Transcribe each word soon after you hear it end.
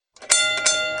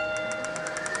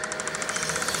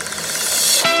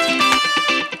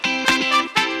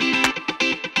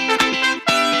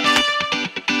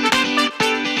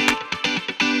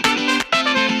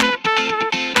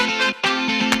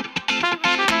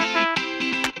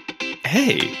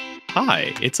Hey,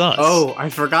 hi, it's us. Oh, I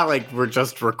forgot, like, we're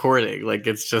just recording. Like,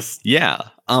 it's just... Yeah.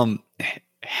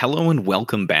 Hello and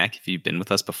welcome back if you've been with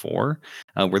us before.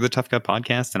 We're the Tough Guy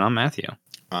Podcast, and I'm Matthew.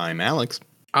 I'm Alex.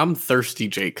 I'm Thirsty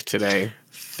Jake today.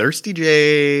 Thirsty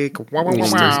Jake. He's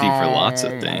thirsty for lots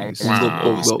of things.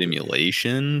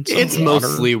 Stimulation. It's water.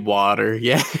 mostly water.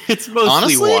 Yeah, it's mostly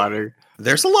Honestly, water.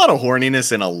 There's a lot of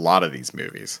horniness in a lot of these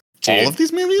movies. Dude, all of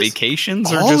these movies?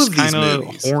 Vacations are All just of these kind of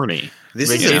movies. horny.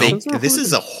 This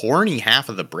is a horny half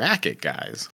of the bracket,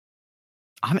 guys.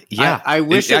 I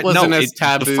wish it wasn't as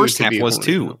taboo. The first to half be was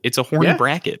horny. too. It's a horny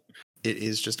bracket. It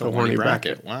is just a horny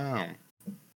bracket. Wow.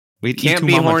 We can't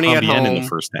be horny at home in the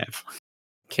first half.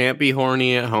 Can't be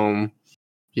horny at home.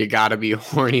 You gotta be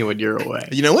horny when you're away.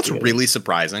 You know what's really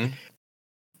surprising?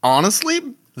 Honestly,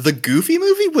 the Goofy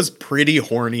movie was pretty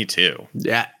horny too.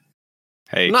 Yeah.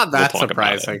 Hey, not that we'll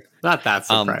surprising. Not that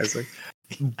surprising.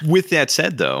 With that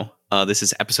said, though, this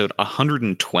is episode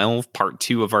 112, part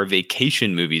 2 of our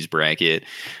vacation movies bracket,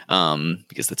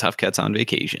 because the Tough Cat's on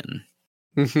vacation.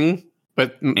 Mm-hmm.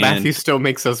 But Matthew still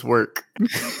makes us work.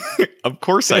 Of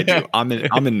course I do. I'm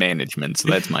in management, so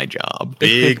that's my job.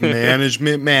 Big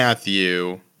management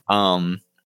Matthew.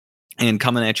 And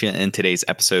coming at you in today's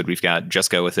episode, we've got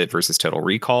Just Go With It versus Total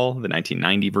Recall, the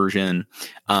 1990 version.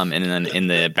 And then in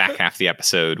the back half of the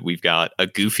episode, we've got a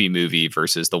Goofy movie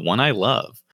versus the one I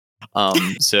love.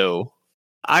 So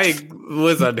I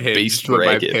was unhinged with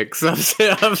my picks.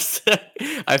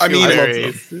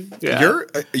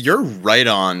 You're right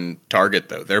on target,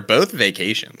 though. They're both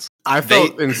vacations. I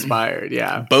felt inspired,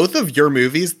 yeah. Both of your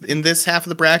movies in this half of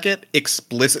the bracket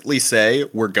explicitly say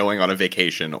we're going on a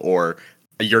vacation, or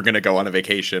you're going to go on a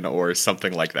vacation, or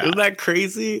something like that. Isn't that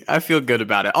crazy? I feel good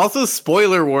about it. Also,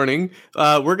 spoiler warning.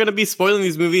 We're going to be spoiling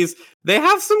these movies. They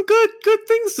have some good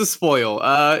things to spoil.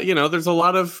 There's a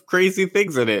lot of crazy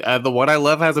things in it. The One I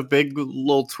Love has a big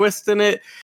little twist in it.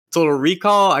 Total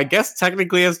Recall, I guess,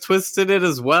 technically has twists in it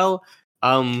as well.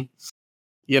 Yeah,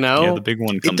 the big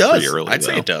one comes pretty early. I'd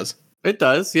say it does. It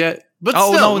does, yeah. But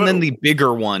and then the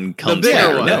bigger one comes.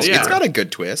 It's got a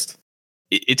good twist.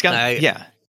 It's got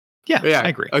Yeah, I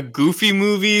agree. A Goofy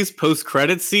movies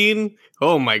post-credit scene.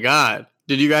 Oh my god!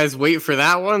 Did you guys wait for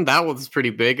that one? That one's pretty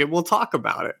big, and we'll talk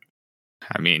about it.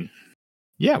 I mean,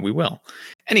 yeah, we will.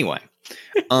 Anyway,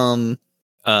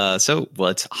 so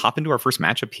let's hop into our first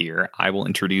matchup here. I will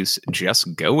introduce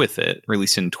Just Go With It,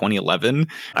 released in 2011,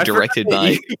 directed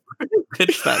by.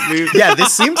 Pitch that movie. Yeah,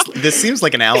 this seems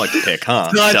like an Alex pick,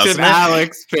 huh?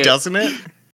 Alex pick, doesn't it?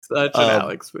 Such an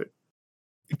Alex pick.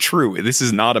 True. This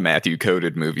is not a Matthew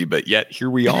coded movie, but yet here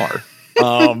we are.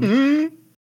 When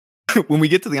we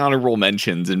get to the honorable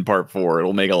mentions in part 4,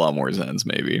 it'll make a lot more sense,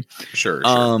 maybe. Sure.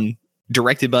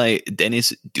 Directed by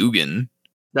Dennis Dugan.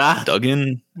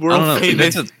 Duggan? World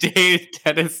famous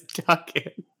Dennis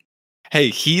Duggan. Hey,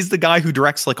 he's the guy who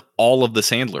directs like all of the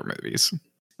Sandler movies.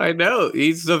 I know.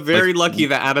 He's very lucky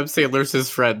that Adam Sandler's his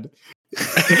friend.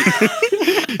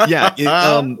 Yeah.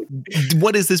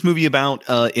 What is this movie about?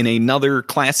 In another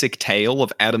classic tale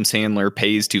of Adam Sandler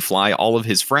pays to fly all of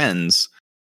his friends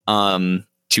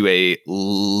to a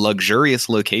luxurious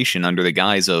location under the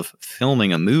guise of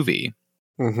filming a movie.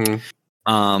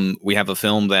 Mm-hmm. We have a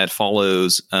film that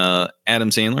follows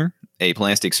Adam Sandler, a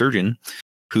plastic surgeon,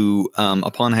 who,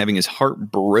 upon having his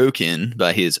heart broken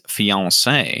by his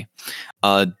fiancée,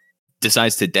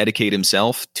 decides to dedicate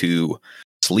himself to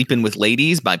sleeping with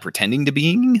ladies by pretending to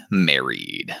being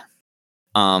married.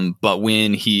 But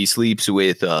when he sleeps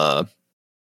with a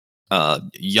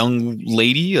young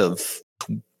lady of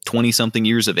 20-something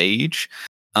years of age,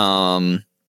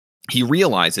 he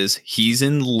realizes he's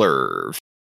in love.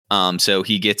 So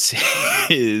he gets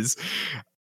his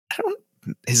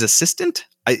assistant.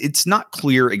 It's not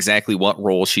clear exactly what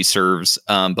role she serves,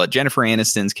 but Jennifer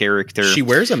Aniston's character. She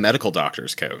wears a medical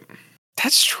doctor's coat.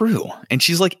 That's true, and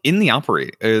she's like in the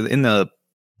operating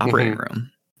room.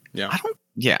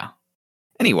 Yeah.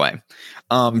 Anyway,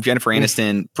 Jennifer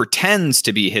Aniston pretends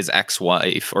to be his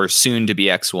ex-wife or soon to be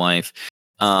ex-wife,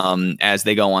 as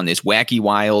they go on this wacky,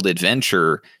 wild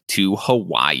adventure to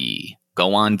Hawaii.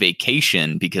 Go on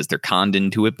vacation because they're conned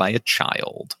into it by a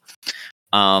child.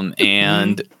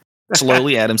 And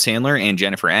slowly, Adam Sandler and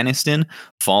Jennifer Aniston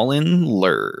fall in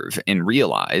love and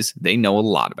realize they know a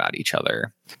lot about each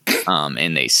other.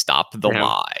 And they stop the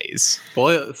lies.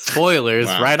 Spoilers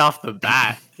right off the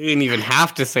bat. You didn't even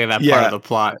have to say that part of the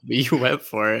plot, but you went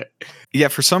for it. Yeah,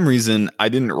 for some reason, I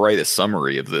didn't write a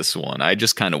summary of this one. I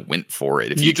just kind of went for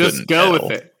it. If you just go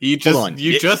with it. You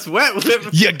just went with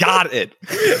it. You got it.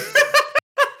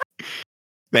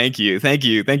 Thank you.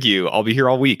 I'll be here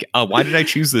all week. Why did I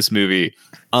choose this movie?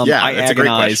 That's a great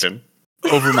question.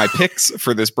 over my picks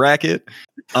for this bracket.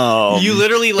 You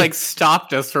literally like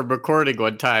stopped us from recording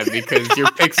one time because your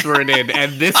picks weren't in,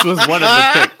 and this was one of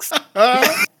the picks.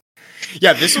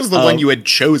 Yeah, this was the one you had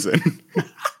chosen.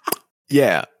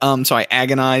 Yeah. So I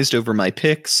agonized over my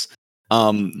picks.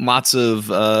 Lots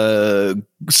of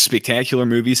spectacular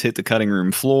movies hit the cutting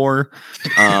room floor.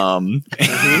 And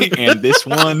this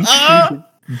one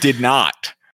did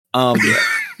not.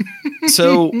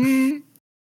 So you're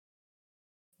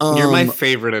my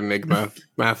favorite enigma,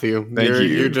 Matthew.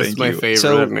 You're just my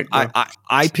favorite enigma.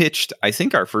 I pitched, I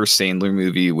think, our first Sandler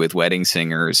movie with Wedding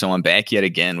Singer. So I'm back yet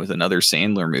again with another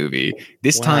Sandler movie.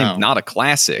 This time, not a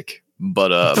classic,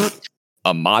 but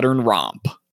a modern romp.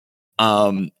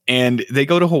 And they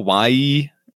go to Hawaii,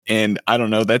 and I don't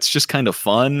know, that's just kind of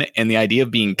fun. And the idea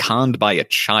of being conned by a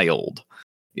child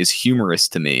is humorous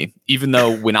to me, even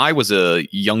though when I was a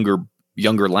younger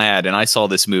lad and I saw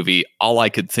this movie, all I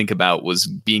could think about was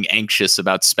being anxious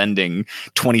about spending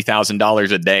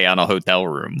 $20,000 a day on a hotel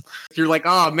room. You're like,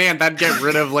 oh man, that'd get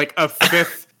rid of like a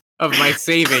fifth of my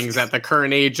savings at the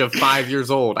current age of 5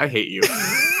 years old. I hate you.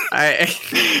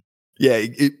 Yeah,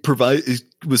 it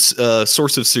was a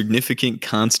source of significant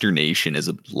consternation as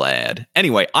a lad.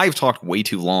 Anyway, I've talked way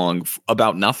too long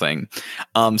about nothing.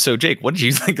 So Jake, what did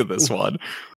you think of this one?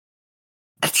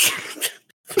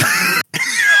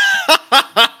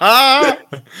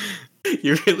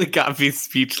 You really got me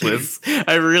speechless.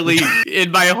 I really,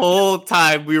 in my whole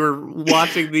time we were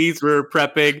watching these, we were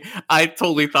prepping, I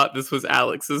totally thought this was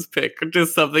Alex's pick.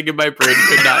 Just something in my brain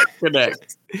could not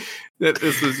connect that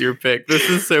this was your pick. This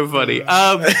is so funny.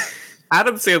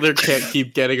 Adam Sandler can't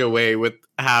keep getting away with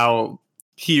how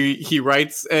he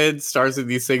writes and stars in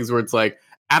these things where it's like,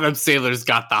 Adam Sandler's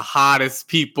got the hottest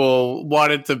people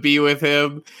wanted to be with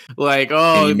him. Like,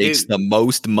 oh, and he makes the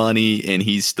most money, and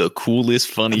he's the coolest,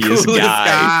 funniest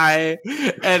guy.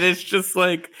 And it's just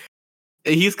like,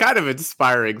 he's kind of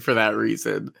inspiring for that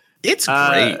reason. It's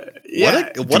great.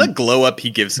 What a glow up he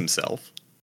gives himself.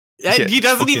 He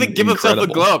doesn't even give himself a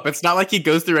glow up. It's not like he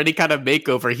goes through any kind of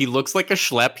makeover. He looks like a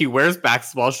schlep. He wears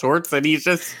basketball shorts, and he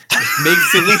just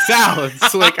makes silly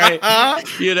sounds. Like,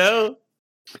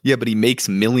 Yeah, but he makes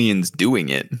millions doing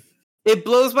it. It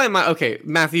blows my mind. Okay,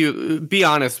 Matthew, be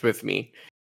honest with me.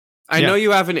 I know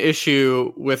you have an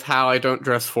issue with how I don't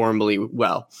dress formally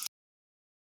well.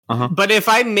 But if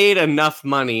I made enough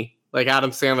money like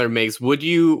Adam Sandler makes, would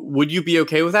you be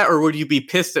okay with that? Or would you be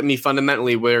pissed at me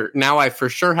fundamentally where now I for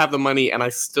sure have the money and I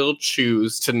still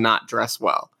choose to not dress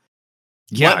well?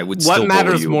 Yeah, I would still What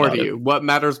matters more to you? What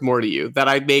matters more to you? That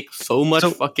I make so much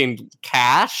fucking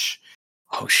cash?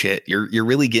 Oh shit! You're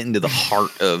really getting to the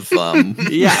heart of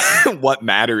what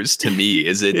matters to me.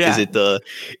 Is it the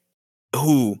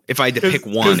if I had to pick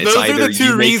one, it's either the two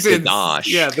you reasons. Make the dosh.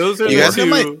 Yeah, those are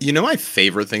the two. You know my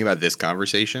favorite thing about this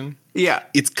conversation? Yeah,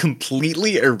 it's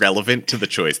completely irrelevant to the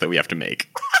choice that we have to make.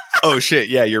 Oh shit!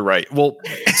 Yeah, you're right. Well,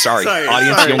 sorry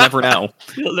audience, you'll never know.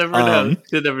 You'll never know.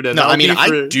 You'll never know. No, I mean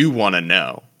I do want to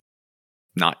know.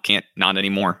 Not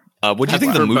anymore. What do you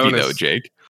think of the movie though,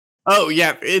 Jake? Oh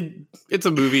yeah, it's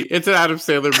a movie. It's an Adam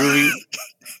Sandler movie.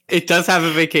 It does have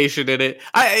a vacation in it.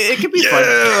 It can be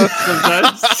fun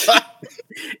sometimes.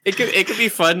 It can be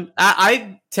fun.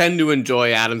 I tend to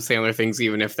enjoy Adam Sandler things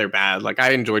even if they're bad. Like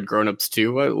I enjoyed Grown Ups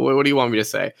too. What do you want me to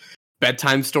say?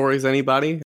 Bedtime Stories?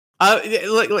 Anybody?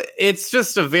 It's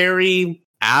just a very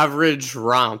average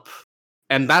romp,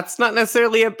 and that's not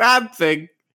necessarily a bad thing,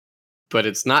 but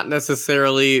it's not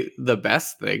necessarily the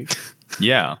best thing.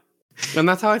 Yeah. And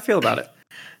that's how I feel about it.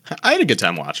 I had a good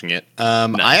time watching it.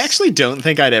 Nice. I actually don't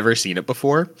think I'd ever seen it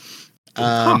before.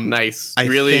 Nice.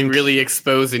 Really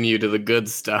exposing you to the good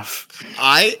stuff.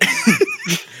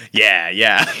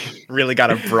 Yeah. Really got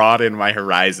to broaden my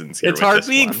horizons here. It's hard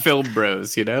being film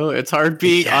bros, you know? It's hard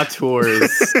being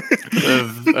auteurs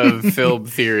of film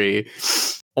theory.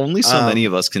 Only so many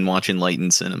of us can watch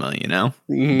enlightened cinema, you know?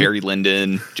 Mm-hmm. Barry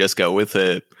Lyndon, just go with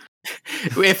it.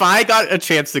 If I got a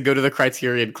chance to go to the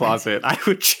Criterion Closet, I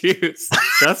would choose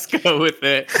just go with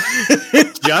it.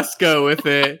 Just go with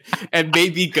it. And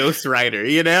maybe Ghost Rider,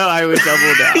 you know? I would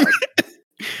double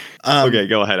down. Okay,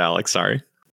 go ahead, Alex. Sorry.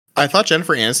 I thought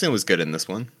Jennifer Aniston was good in this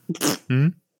one. Mm-hmm.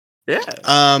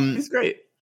 Yeah. He's great.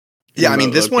 Yeah, I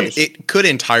mean, this location. One, it could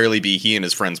entirely be he and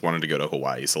his friends wanted to go to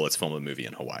Hawaii, so let's film a movie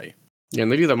in Hawaii. Yeah,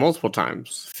 and they do that multiple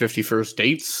times. 50 First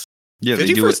Dates. Yeah,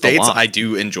 50 First Dates I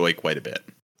do enjoy quite a bit.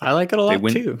 I like it a lot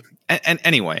too. And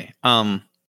anyway, so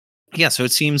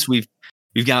it seems we've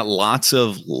got lots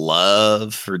of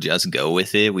love for Just Go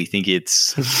With It. We think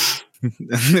it's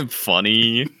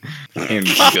funny and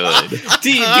good.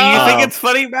 Do you think it's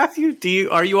funny,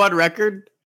 Matthew? Are you on record?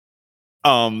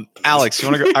 Alex, you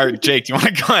want to go? Or Jake, do you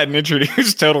want to go ahead and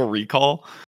introduce Total Recall?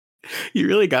 You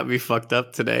really got me fucked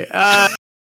up today.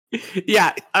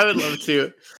 Yeah, I would love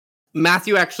to.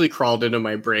 Matthew actually crawled into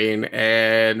my brain,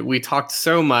 and we talked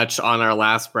so much on our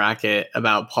last bracket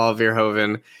about Paul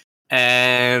Verhoeven,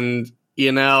 and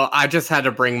I just had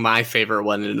to bring my favorite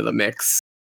one into the mix.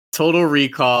 Total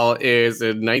Recall is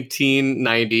in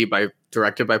 1990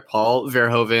 directed by Paul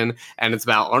Verhoeven, and it's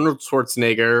about Arnold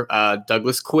Schwarzenegger,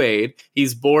 Douglas Quaid.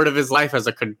 He's bored of his life as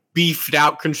a beefed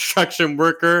out construction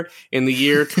worker in the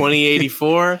year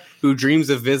 2084, who dreams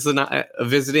of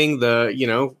visiting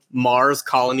the Mars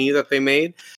colony that they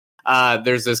made.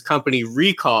 There's this company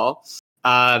Recall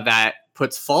that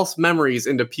puts false memories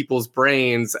into people's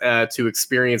brains to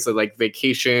experience a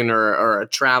vacation or a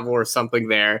travel or something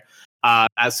there,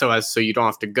 so you don't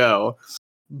have to go.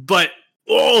 But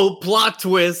plot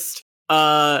twist!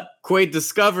 Quaid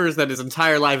discovers that his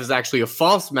entire life is actually a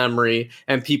false memory,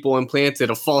 and people implanted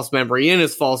a false memory in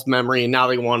his false memory, and now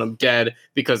they want him dead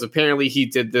because apparently he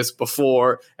did this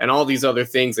before and all these other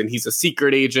things, and he's a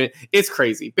secret agent. It's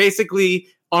crazy. Basically,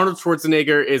 Arnold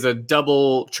Schwarzenegger is a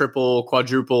double, triple,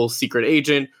 quadruple secret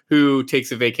agent who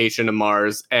takes a vacation to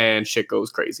Mars, and shit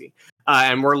goes crazy.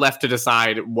 And we're left to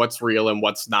decide what's real and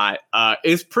what's not.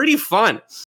 It's pretty fun.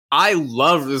 I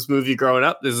loved this movie growing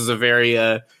up. This is a very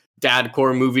dad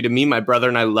core movie to me. My brother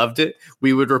and I loved it.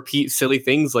 We would repeat silly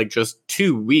things like just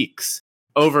 2 weeks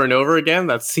over and over again.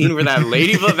 That scene where that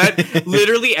lady, that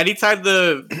literally anytime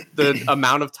the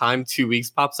amount of time 2 weeks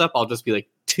pops up, I'll just be like,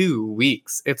 2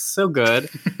 weeks. It's so good.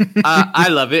 I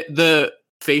love it. The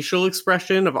facial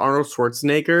expression of Arnold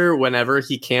Schwarzenegger whenever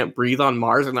he can't breathe on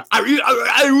Mars and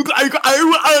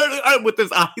with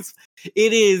his eyes,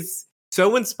 it is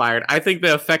so inspired. I think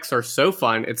the effects are so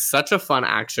fun. It's such a fun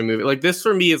action movie. Like, this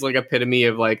for me is like epitome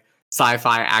of like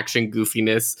sci-fi action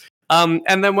goofiness.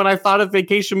 And then when I thought of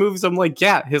vacation movies, I'm like,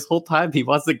 yeah, his whole time he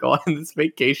wants to go on this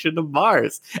vacation to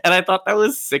Mars. And I thought that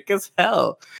was sick as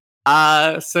hell.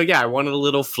 So yeah, I wanted a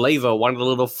little flavor, wanted a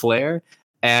little flair.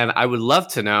 And I would love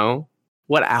to know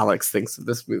what Alex thinks of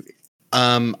this movie.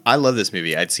 I love this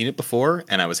movie. I'd seen it before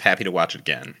and I was happy to watch it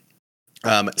again.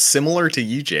 Similar to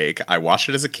you, Jake, I watched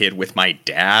it as a kid with my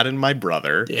dad and my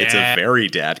brother. Yeah. It's a very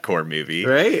dad core movie.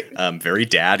 Right. Very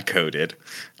dad coded.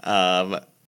 I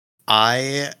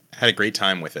had a great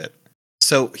time with it.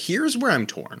 So here's where I'm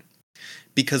torn.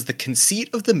 Because the conceit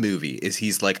of the movie is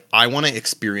he's like, I want to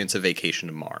experience a vacation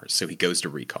to Mars. So he goes to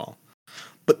Recall.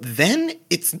 But then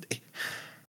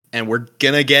and we're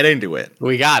going to get into it.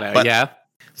 We got it, yeah.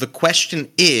 The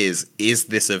question is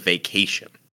this a vacation?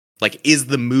 Like, is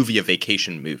the movie a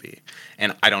vacation movie?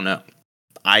 And I don't know.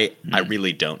 I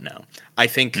really don't know. I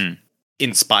think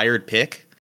inspired pick,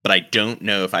 but I don't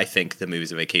know if I think the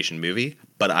movie's a vacation movie.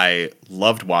 But I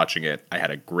loved watching it. I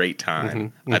had a great time.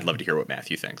 Mm-hmm. I'd love to hear what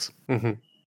Matthew thinks. Mm-hmm.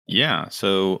 Yeah,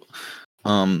 so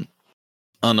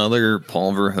another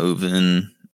Paul Verhoeven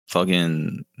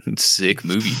fucking sick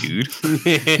movie, dude.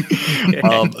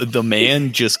 The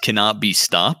man just cannot be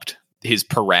stopped. His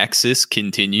paraxis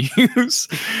continues.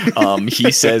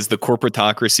 He says the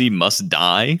corporatocracy must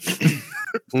die.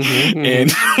 And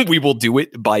we will do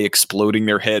it by exploding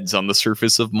their heads on the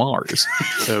surface of Mars.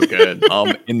 So good.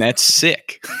 And that's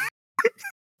sick.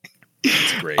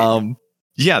 That's great.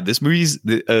 Yeah, this movie's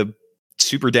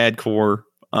super dad core.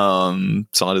 Saw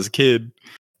it as a kid.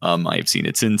 I've seen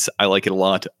it since. I like it a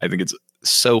lot. I think it's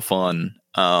so fun.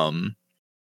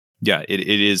 Yeah,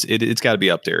 it's got to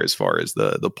be up there as far as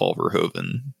the Paul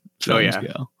Verhoeven films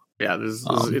go. Yeah,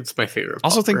 it's my favorite. I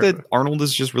also think that Arnold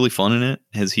is just really fun in it,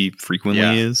 as he frequently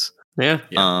is. Yeah.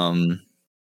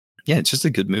 Yeah, it's just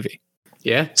a good movie.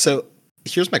 Yeah. So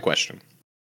here's my question: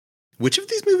 which of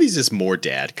these movies is more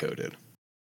dad coded?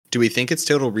 Do we think it's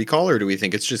Total Recall, or do we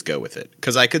think it's just go with it?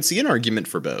 Because I could see an argument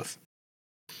for both.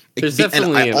 There's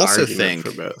definitely an argument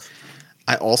for both.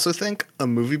 I also think a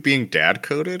movie being dad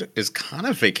coded is kind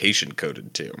of vacation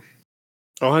coded too.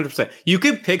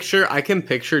 100%. I can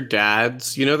picture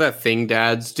dads, that thing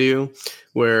dads do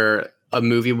where a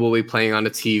movie will be playing on a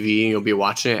TV and you'll be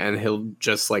watching it and he'll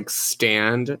just like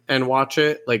stand and watch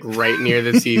it like right near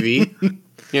the TV.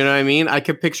 You know what I mean? I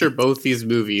could picture both these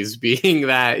movies being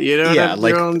that, yeah,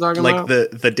 what I'm talking about?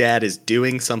 the dad is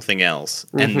doing something else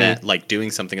and that like doing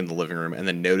something in the living room and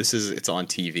then notices it's on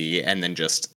TV and then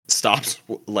just stops,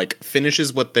 like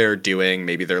finishes what they're doing.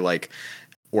 Maybe they're like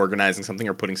organizing something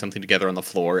or putting something together on the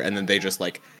floor and then they just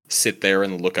like sit there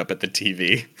and look up at the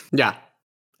TV. Yeah.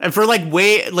 And for like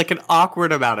an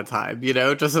awkward amount of time,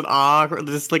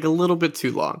 just like a little bit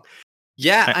too long.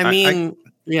 Yeah, I mean,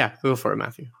 go for it,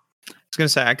 Matthew. I was going to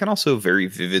say, I can also very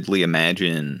vividly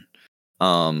imagine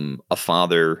a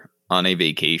father on a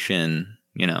vacation,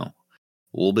 a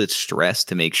little bit stressed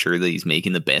to make sure that he's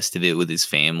making the best of it with his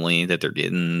family, that they're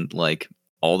getting like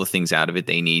all the things out of it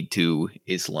they need to.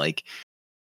 Is like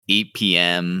 8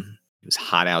 p.m. It was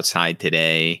hot outside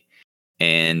today,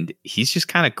 and he's just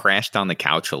kind of crashed on the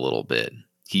couch a little bit.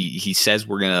 He says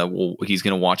he's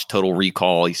gonna watch Total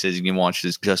Recall. He says he's gonna watch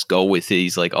this Just Go With It.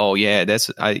 He's like, oh yeah,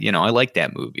 I like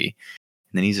that movie.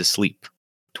 And then he's asleep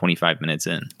 25 minutes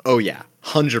in. Oh yeah,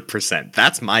 100%.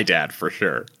 That's my dad for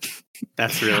sure.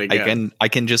 That's really good. I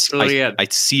can just I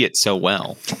see it so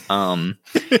well. And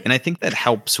I think that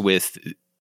helps with,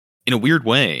 in a weird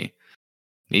way,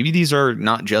 maybe these are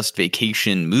not just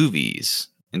vacation movies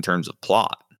in terms of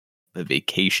plot, but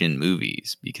vacation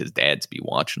movies because dads be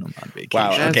watching them on vacation.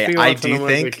 Wow. Okay, I do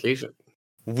think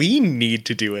we need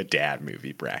to do a dad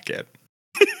movie bracket.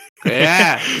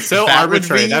 Yeah, so that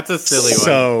arbitrary. That's a silly one.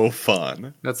 So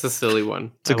fun. That's a silly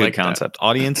one. It's a good concept.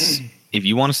 Audience, if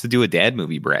you want us to do a dad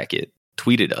movie bracket,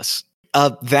 tweet at us.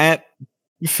 That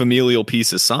familial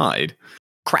piece aside,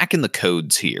 cracking the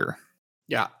codes here.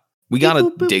 Yeah. We got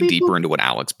to dig deeper into what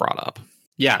Alex brought up.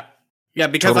 Yeah. Yeah,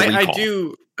 because I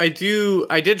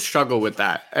did struggle with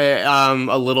that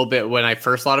a little bit when I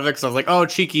first thought of it, because I was like, oh,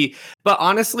 cheeky. But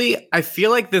honestly, I feel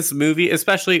like this movie,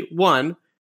 especially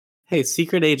hey,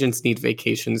 secret agents need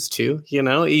vacations too,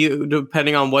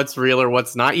 depending on what's real or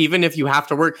what's not. Even if you have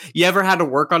to work, you ever had to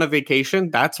work on a vacation?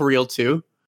 That's real too,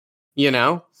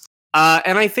 And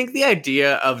I think the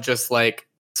idea of just like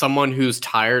someone who's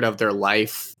tired of their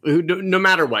life, no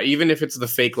matter what, even if it's the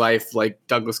fake life, like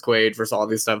Douglas Quaid versus all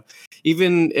this stuff,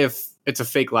 even if it's a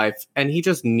fake life and he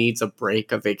just needs a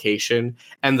break, a vacation,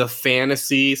 and the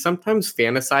fantasy, sometimes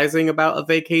fantasizing about a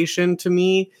vacation to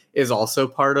me is also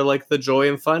part of like the joy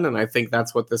and fun. And I think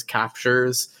that's what this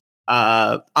captures.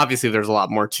 Obviously there's a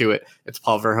lot more to it. It's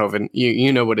Paul Verhoeven.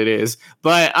 You know what it is,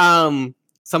 but,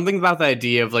 something about the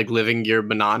idea of like living your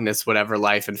monotonous whatever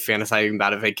life and fantasizing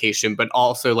about a vacation, but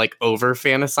also like over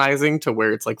fantasizing to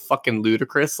where it's like fucking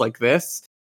ludicrous like this.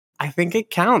 I think it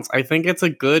counts. I think it's a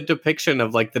good depiction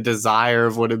of like the desire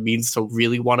of what it means to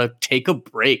really want to take a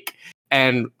break.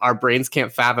 And our brains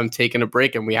can't fathom taking a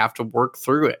break, and we have to work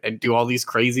through it and do all these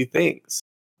crazy things,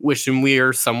 wishing we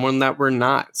are someone that we're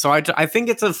not. So I think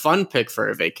it's a fun pick for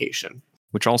a vacation.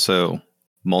 Which also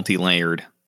multi-layered.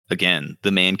 Again,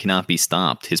 the man cannot be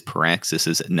stopped. His praxis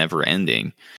is never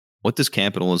ending. What does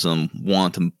capitalism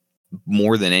want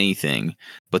more than anything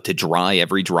but to dry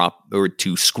every drop, or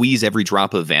to squeeze every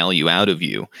drop of value out of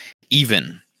you,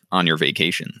 even on your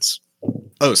vacations?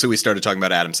 Oh, so we started talking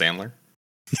about Adam Sandler?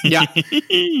 Yeah.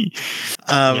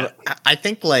 I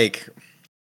think like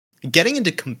getting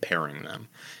into comparing them,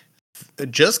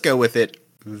 Just Go With It,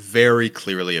 very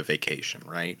clearly a vacation,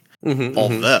 right? Mm-hmm,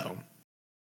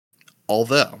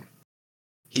 Although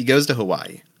he goes to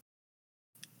Hawaii,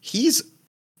 he's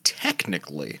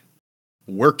technically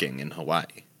working in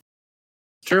Hawaii.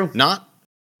 True. Not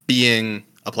being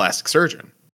a plastic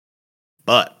surgeon,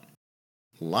 but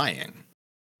lying.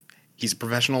 He's a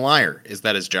professional liar. Is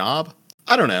that his job?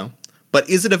 I don't know. But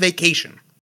is it a vacation?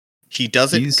 He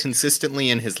does it consistently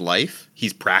in his life.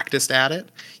 He's practiced at it.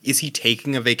 Is he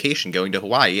taking a vacation going to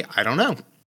Hawaii? I don't know.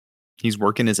 He's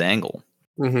working his angle.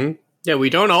 Mm-hmm. Yeah,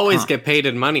 we don't always get paid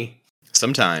in money.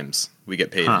 Sometimes we get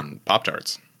paid in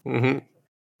Pop-Tarts. Mm-hmm.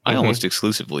 I almost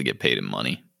exclusively get paid in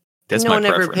money. That's no my one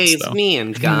preference, ever pays though. me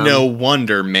in gum. No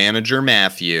wonder, Manager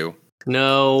Matthew.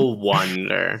 No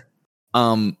wonder.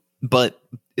 But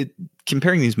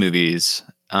comparing these movies,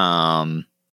 a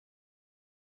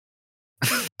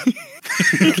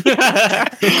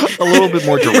little bit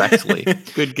more directly.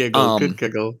 Good giggle. Good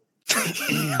giggle.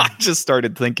 I just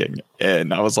started thinking,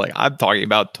 and I was like, I'm talking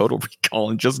about Total Recall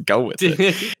and Just Go With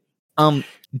It.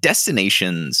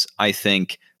 Destinations, I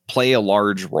think, play a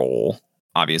large role,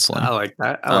 obviously. I like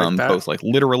that. I like that. Both like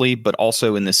literally, but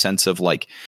also in the sense of like,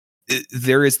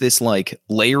 there is this like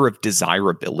layer of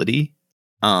desirability.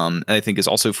 I think is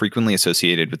also frequently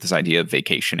associated with this idea of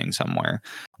vacationing somewhere.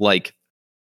 Like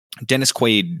Dennis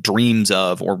Quaid dreams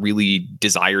of, or really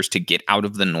desires to get out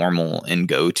of the normal and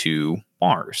go to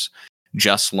Mars.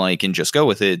 Just like in Just Go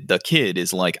With It, the kid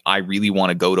is like, I really want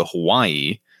to go to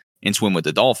Hawaii and swim with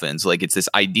the dolphins. Like it's this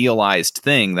idealized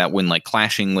thing that when like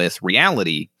clashing with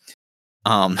reality,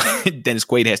 Dennis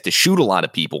Quaid has to shoot a lot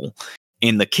of people,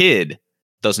 and the kid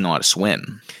doesn't know how to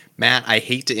swim. Matt, I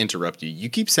hate to interrupt you. You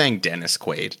keep saying Dennis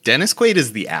Quaid. Dennis Quaid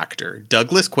is the actor.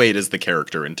 Douglas Quaid is the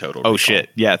character in Total Recall. Oh, shit.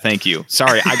 Yeah, thank you.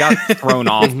 Sorry, I got thrown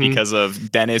off because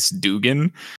of Dennis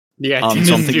Dugan. Yeah,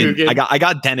 so I'm thinking, Dugan. I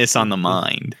got Dennis on the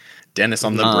mind. Dennis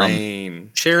on the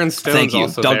brain. Sharon Stone's thank you.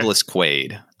 also Douglas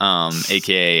Quaid,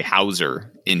 a.k.a.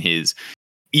 Hauser in his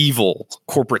evil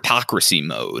corporatocracy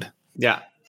mode. Yeah.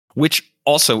 Which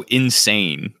also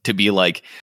insane to be like,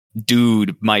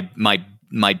 dude, my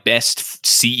best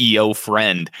CEO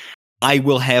friend, I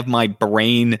will have my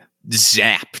brain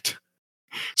zapped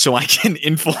so I can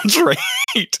infiltrate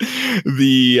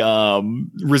the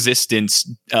resistance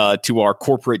to our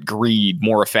corporate greed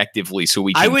more effectively so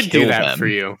we can I would kill do that them. for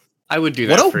you. I would do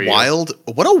that for you.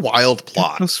 What a wild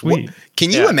plot. So sweet.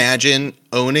 Can you imagine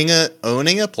owning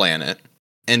a planet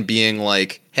and being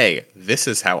like, hey, this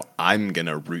is how I'm going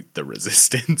to root the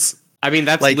resistance? I mean,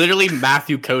 that's like, literally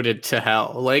Matthew coded to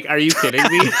hell. Like, are you kidding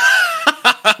me?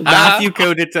 Matthew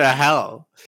coded to hell.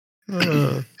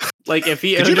 Like, if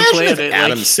he owned a planet, if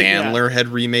Adam Sandler had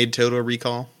remade Total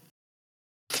Recall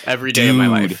every day of my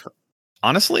life.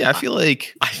 Honestly, I feel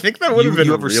like I think that would have been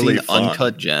really seen fun.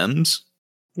 Uncut Gems.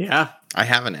 Yeah, I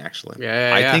haven't actually.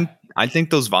 Yeah. I think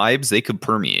those vibes they could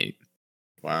permeate.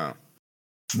 Wow.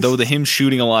 Though him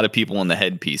shooting a lot of people in the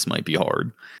headpiece might be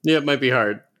hard. Yeah, it might be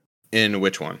hard. In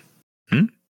which one? In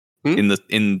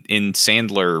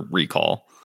Sandler Recall.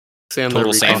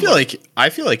 Total Sandler. I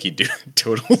feel like he'd do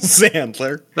Total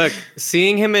Sandler. Look,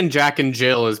 seeing him in Jack and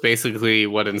Jill is basically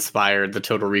what inspired the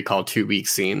Total Recall 2 week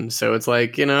scene. So it's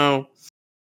like, you know.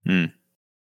 I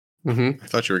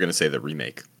thought you were going to say the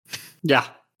remake. Yeah.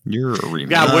 You're a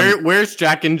remake. Yeah, where's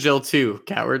Jack and Jill 2,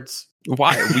 cowards?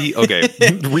 Why are we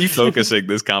refocusing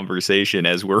this conversation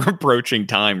as we're approaching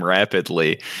time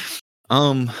rapidly?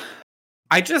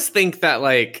 I just think that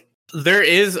like there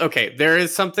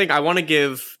is something I want to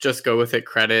give Just Go With It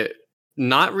credit,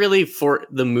 not really for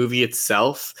the movie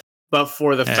itself, but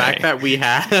for the fact that we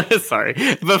have for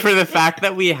the fact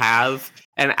that we have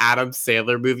an Adam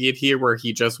Sandler movie in here where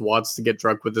he just wants to get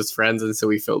drunk with his friends, and so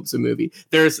he films a movie.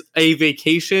 There's a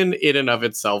vacation in and of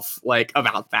itself, like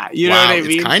about that. You know what I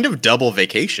mean? It's kind of double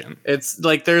vacation. It's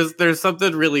like there's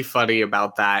something really funny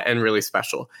about that and really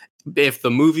special. If the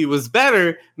movie was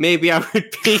better, maybe I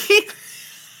would be.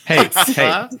 Hey.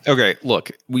 Okay,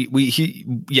 look,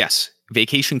 yes,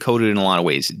 vacation coded in a lot of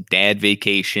ways. Dad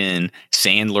vacation,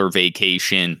 Sandler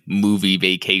vacation, movie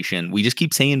vacation. We just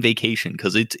keep saying vacation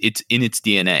because it's in its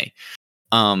DNA.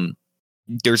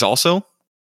 There's also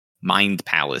Mind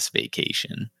Palace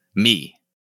vacation. Me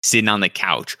sitting on the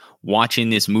couch watching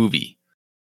this movie,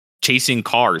 Chasing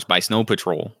Cars by Snow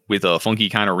Patrol with a funky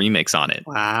kind of remix on it.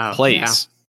 Wow, plays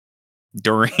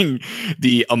during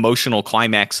the emotional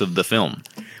climax of the film.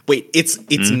 Wait, it's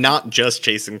not just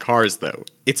Chasing Cars though.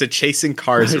 It's a Chasing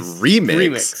Cars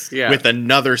remix with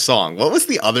another song. What was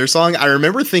the other song? I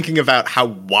remember thinking about how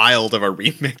wild of a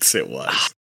remix it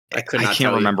was. I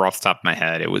can't remember off the top of my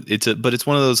head. But it's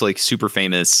one of those like super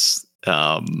famous it's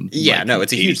a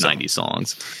huge 90s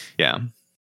songs. Yeah.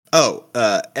 Oh,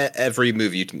 every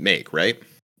move you make, right?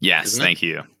 Yes, thank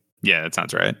you. Yeah, that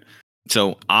sounds right.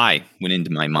 So I went into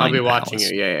my mind. I'll be watching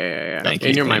it. Yeah. Thank in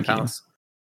you, your mind palace.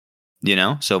 You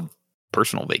know, so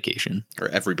personal vacation. Or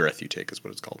Every Breath You Take is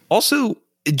what it's called. Also,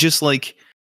 just like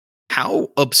how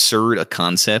absurd a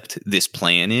concept this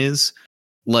plan is.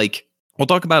 Like, we'll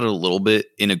talk about it a little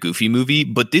bit in a Goofy movie,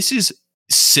 but this is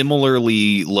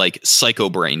similarly like psycho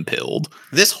brain pilled.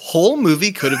 This whole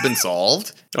movie could have been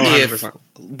solved if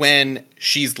when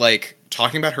she's like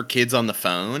talking about her kids on the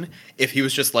phone, if he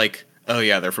was just like, oh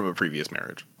yeah, they're from a previous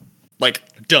marriage.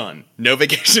 Like, done. No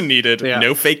vacation needed. Yeah.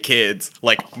 No fake kids.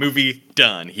 Like, movie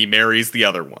done. He marries the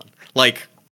other one. Like,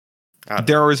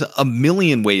 there was a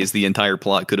million ways the entire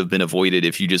plot could have been avoided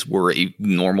if you just were a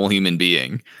normal human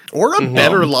being. Or a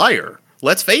better liar.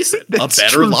 Let's face it. A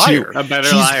better liar. A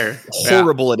better liar.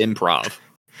 Horrible at improv.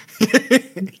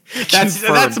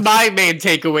 That's my main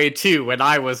takeaway too when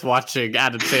I was watching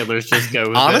Adam Sandler's Just Go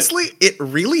With Honestly, it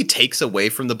really takes away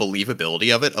from the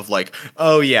believability of it, of like,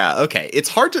 oh yeah, okay. It's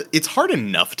hard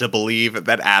enough to believe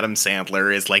that Adam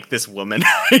Sandler is like this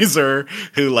womanizer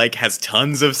who like has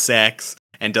tons of sex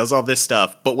and does all this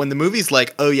stuff. But when the movie's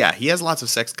like, oh yeah, he has lots of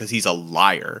sex because he's a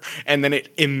liar, and then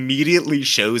it immediately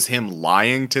shows him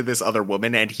lying to this other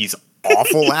woman and he's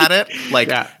awful at it. Like,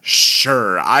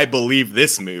 sure, I believe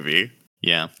this movie.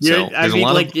 Yeah. So there's a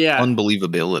lot of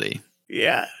unbelievability.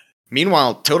 Yeah.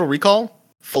 Meanwhile, Total Recall,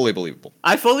 fully believable.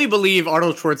 I fully believe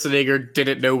Arnold Schwarzenegger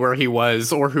didn't know where he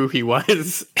was or who he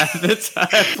was at the time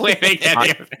planning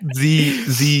any of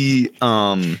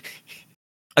it.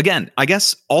 Again, I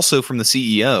guess also from the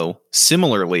CEO,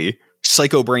 similarly,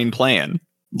 psycho brain plan.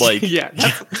 Like,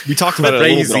 we talked about it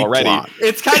a little bit already. Plot.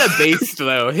 It's kind of based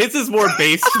though. His is more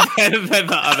based than the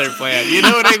other plan. You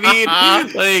know what I mean?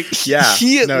 Like, he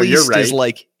at least is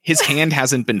like, his hand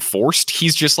hasn't been forced.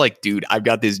 He's just like, dude, I've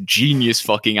got this genius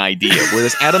fucking idea.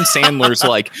 Whereas Adam Sandler's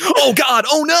like, oh God,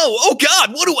 oh no, oh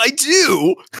God, what do I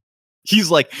do?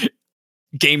 he's like,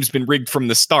 game's been rigged from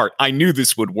the start. I knew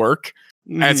this would work.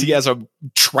 As he has a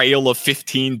trail of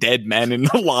 15 dead men in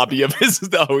the lobby of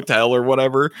the hotel or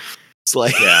whatever. It's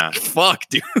like, fuck,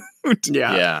 dude.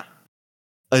 Yeah.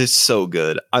 It's so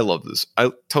good. I love this.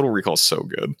 Total Recall is so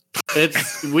good.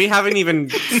 We haven't even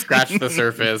scratched the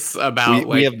surface about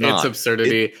its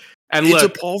absurdity. It's a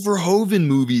Paul Verhoeven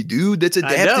movie, dude. That's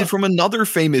adapted from another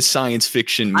famous science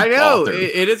fiction I know. author.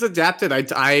 It is adapted.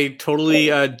 I totally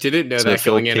didn't know that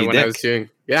going into what I was doing.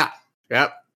 Yeah.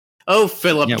 Yep. Oh,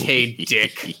 Philip K.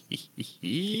 Dick.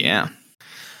 Yeah.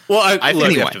 Well, I think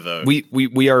we have to vote.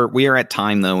 We are at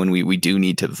time though, and we do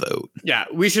need to vote. Yeah,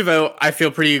 we should vote. I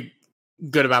feel pretty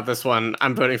good about this one.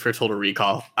 I'm voting for Total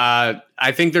Recall. I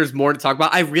think there's more to talk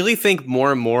about. I really think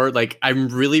more and more, like, I'm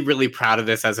really, really proud of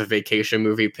this as a vacation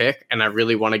movie pick, and I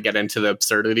really want to get into the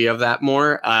absurdity of that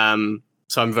more.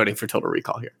 So I'm voting for Total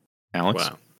Recall here. Alex?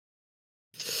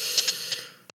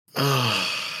 Wow.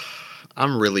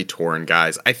 I'm really torn,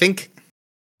 guys. I think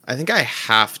I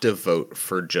have to vote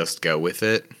for Just Go With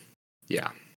It.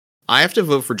 Yeah. I have to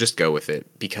vote for Just Go With It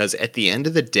because at the end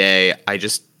of the day, I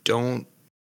just don't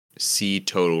see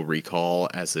Total Recall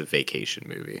as a vacation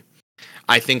movie.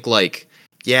 I think, like,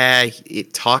 yeah,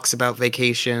 it talks about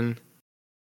vacation,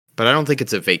 but I don't think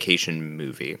it's a vacation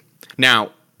movie.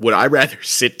 Now, would I rather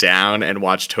sit down and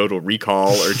watch Total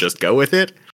Recall or Just Go With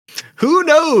It? Who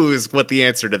knows what the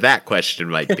answer to that question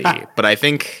might be? But I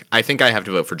think I have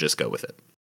to vote for Just Go With It.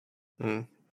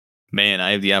 Man,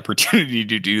 I have the opportunity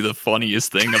to do the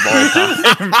funniest thing of all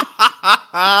time.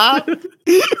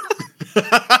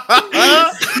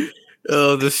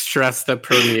 Oh, the stress that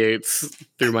permeates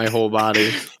through my whole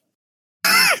body.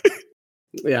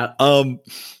 Yeah.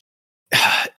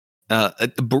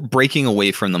 Breaking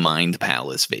away from the Mind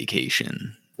Palace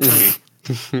vacation.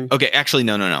 Okay, actually,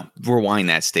 no. Rewind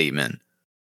that statement.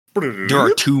 There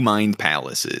are 2 mind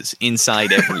palaces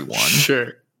inside everyone.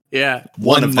 Sure. Yeah.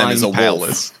 One of them is a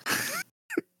palace.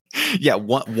 Yeah,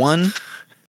 one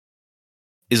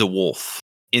is a wolf.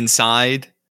 Inside,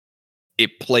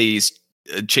 it plays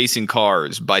Chasing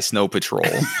Cars by Snow Patrol.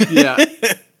 Yeah.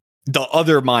 The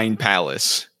other mind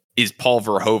palace is Paul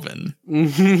Verhoeven.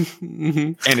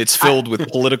 And it's filled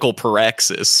with political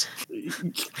praxis.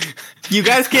 You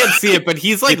guys can't see it, but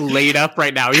he's like laid up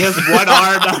right now. He has one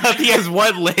arm up, he has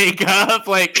one leg up.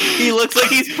 Like, he looks like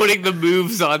he's putting the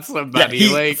moves on somebody.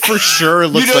 Yeah, like, for sure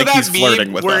looks like he's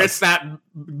flirting with where us. it's that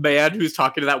man who's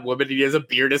talking to that woman and he has a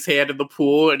beer in his hand in the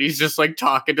pool and he's just like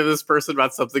talking to this person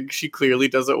about something she clearly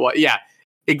doesn't want. Yeah,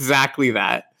 exactly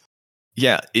that.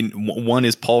 Yeah, one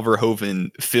is Paul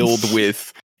Verhoeven filled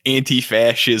with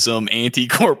anti-fascism,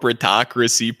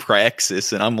 anti-corporatocracy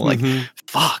praxis, and I'm like,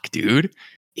 fuck, dude,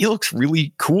 he looks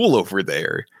really cool over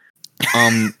there.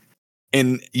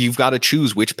 And you've got to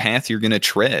choose which path you're going to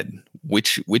tread.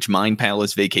 Which Mind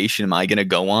Palace vacation am I going to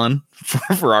go on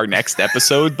for our next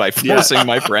episode by forcing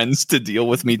my friends to deal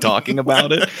with me talking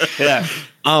about it? Yeah.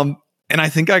 And I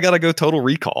think I got to go Total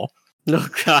Recall. Oh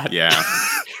God. Yeah.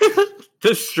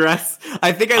 The stress.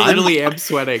 I think I literally am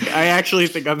sweating. I actually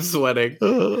think I'm sweating.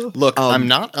 Look, I'm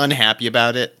not unhappy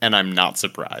about it, and I'm not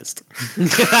surprised.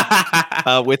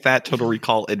 With that, Total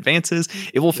Recall advances.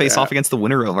 It will face off against the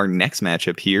winner of our next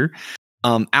matchup here.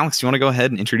 Alex, do you want to go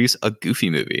ahead and introduce a Goofy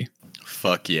movie?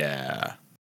 Fuck yeah.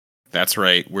 That's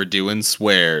right, we're doing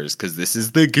swears, because this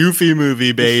is the Goofy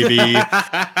movie, baby.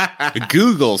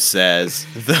 Google says,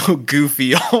 though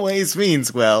Goofy always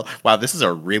means well. Wow, this is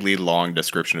a really long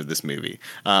description of this movie.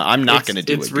 I'm not going to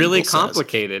do it. It's really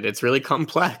complicated. It's really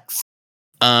complex.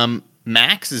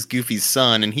 Max is Goofy's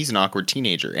son, and he's an awkward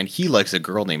teenager, and he likes a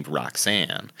girl named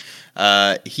Roxanne.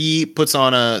 He puts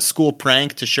on a school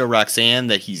prank to show Roxanne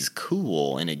that he's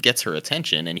cool, and it gets her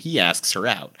attention, and he asks her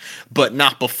out. But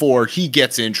not before he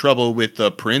gets in trouble with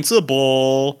the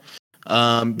principal.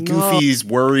 Goofy's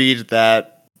worried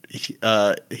that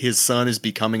his son is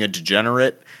becoming a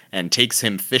degenerate and takes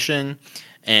him fishing.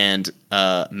 And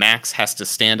Max has to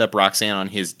stand up Roxanne on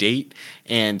his date.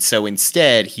 And so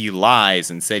instead, he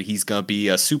lies and said he's going to be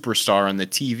a superstar on the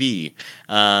TV.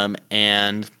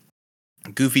 And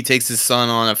Goofy takes his son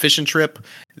on a fishing trip.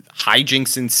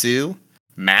 Hijinks ensue.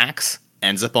 Max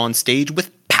ends up on stage with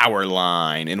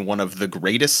Powerline in one of the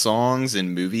greatest songs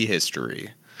in movie history.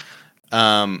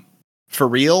 For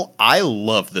real, I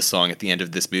love the song at the end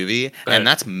of this movie. And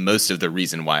that's most of the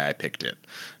reason why I picked it.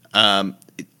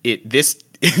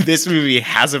 This movie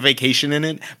has a vacation in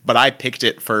it, but I picked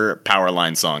it for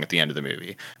Powerline song at the end of the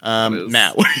movie.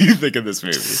 Matt, what do you think of this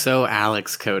movie? So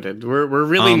Alex coded. We're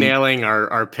really nailing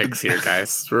our picks here,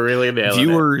 guys. We're really nailing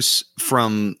viewers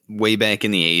from way back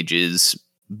in the ages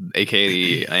aka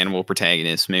the animal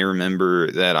protagonist, may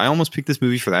remember that I almost picked this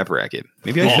movie for that bracket.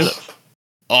 Maybe I should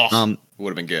have. Would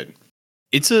have been good.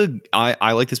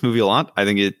 I like this movie a lot. I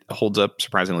think it holds up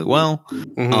surprisingly well.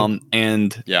 Mm-hmm.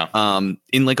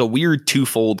 In like a weird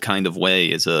twofold kind of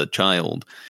way as a child,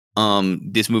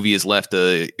 this movie has left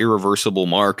a irreversible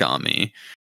mark on me.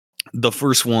 The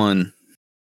first one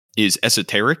is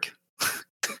esoteric.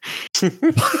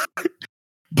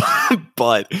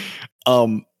 but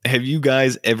have you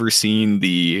guys ever seen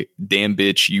the "damn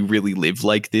bitch, you really live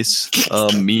like this"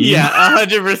 meme? Yeah,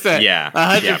 100%. Yeah,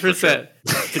 100%.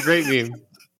 It's a great meme.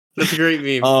 That's a great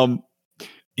meme.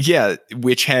 Yeah,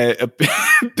 which had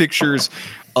pictures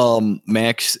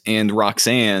Max and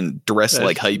Roxanne dressed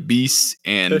like hype beasts,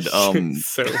 and so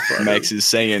funny. Max is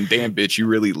saying, "Damn bitch, you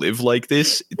really live like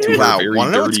this." To wow, her very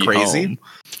wanna know what's dirty crazy? home.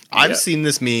 I've seen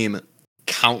this meme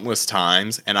countless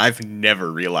times, and I've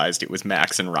never realized it was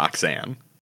Max and Roxanne.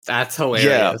 That's hilarious.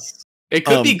 Yeah. It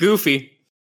could be Goofy.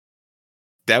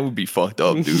 That would be fucked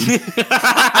up, dude.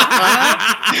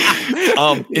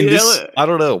 I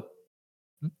don't know.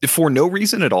 For no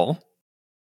reason at all.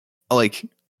 Like,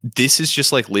 this is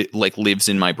just like lives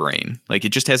in my brain. Like, it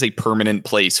just has a permanent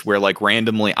place where like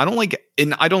randomly, I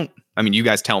mean, you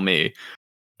guys tell me,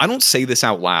 I don't say this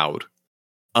out loud.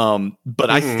 But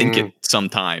I think it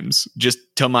sometimes just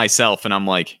to myself, and I'm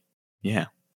like, yeah.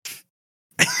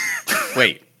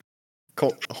 Wait.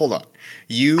 Hold on.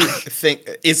 You think,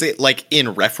 is it like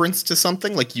in reference to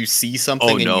something? Like you see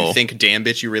something you think, damn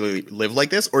bitch, you really live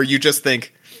like this? Or you just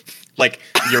think, like,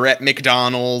 you're at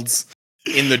McDonald's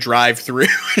in the drive-thru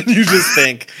and you just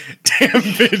think, damn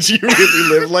bitch, you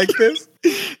really live like this?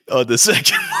 Oh, the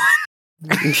second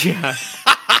one. Yeah.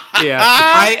 Yeah.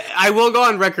 I will go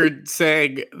on record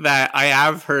saying that I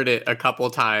have heard it a couple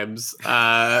times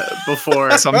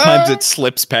before. Sometimes it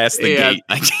slips past the gate.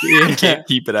 I can't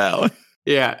keep it out.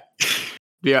 Yeah.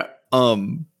 Yeah.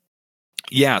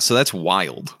 Yeah, so that's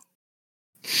wild.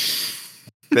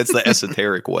 That's the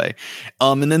esoteric way.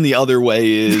 And then the other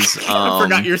way is I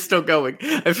forgot you're still going.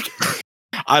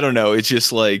 I don't know, it's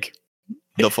just like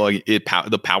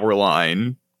the power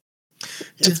line.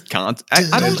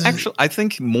 I don't actually. I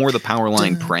think more the power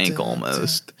line prank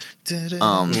almost.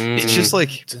 It's just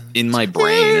like in my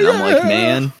brain, and I'm like,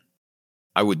 man,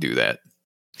 I would do that.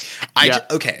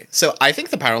 Okay, so I think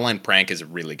the Powerline prank is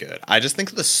really good. I just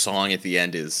think the song at the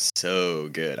end is so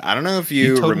good. I don't know if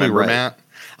you totally remember, Matt.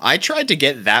 I tried to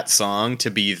get that song to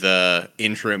be the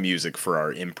intro music for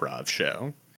our improv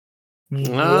show.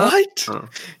 What?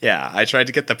 Yeah, I tried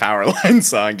to get the Powerline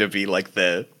song to be like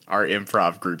our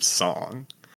improv group's song.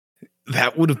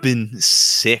 That would have been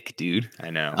sick, dude.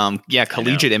 I know. Yeah,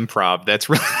 collegiate improv. That's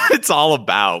really what it's all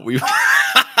about.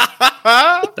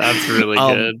 That's really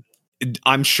good.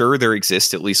 I'm sure there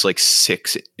exists at least like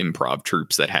 6 improv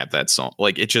troupes that have that song.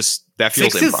 Like that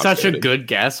feels 6 is such a good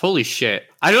guess. Holy shit.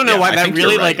 I don't know why that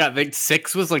really right. I think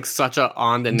 6 was like such a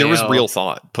on the nail. There was real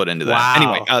thought put into that. Wow.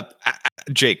 Anyway,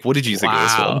 Jake, what did you think of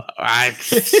this film?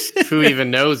 Who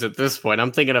even knows at this point?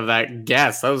 I'm thinking of that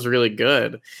guess. That was really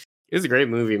good. It was a great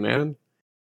movie, man.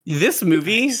 This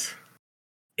movie,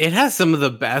 it has some of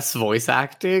the best voice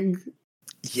acting.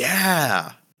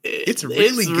 Yeah. It's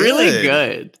really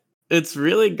good. It's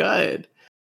really good.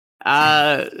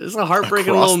 It's a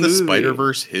heartbreaking little movie. Across the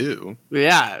Spider-Verse who?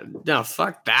 Yeah. No,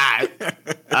 fuck that.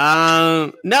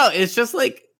 No, it's just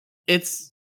like,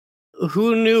 it's,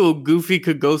 who knew Goofy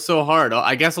could go so hard?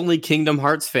 I guess only Kingdom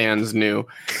Hearts fans knew.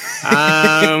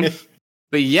 But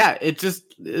yeah, it's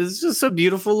just a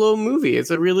beautiful little movie. It's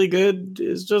just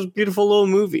a beautiful little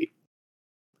movie.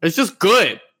 It's just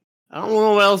good. I don't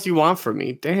know what else you want from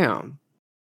me. Damn.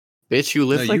 Bitch, you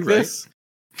live like this? Right.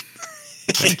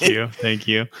 Thank you. Jake,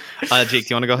 do you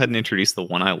want to go ahead and introduce the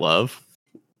one I love?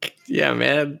 Yeah,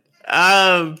 man.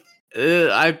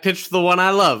 I pitched the one I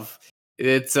love.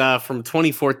 It's from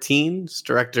 2014. Its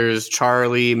director is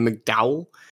Charlie McDowell.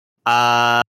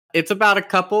 It's about a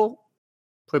couple,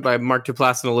 played by Mark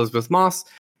Duplass and Elizabeth Moss,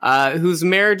 whose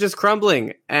marriage is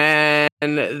crumbling. And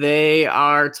they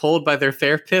are told by their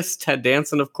therapist, Ted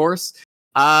Danson, of course,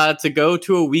 to go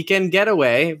to a weekend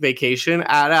getaway vacation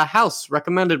at a house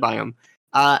recommended by him.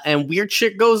 And weird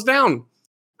shit goes down.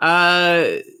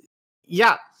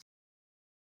 Yeah.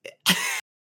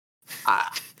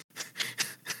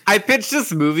 I pitched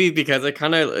this movie because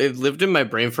it lived in my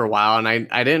brain for a while, and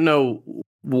I didn't know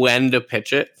when to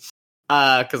pitch it.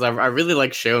 Because I really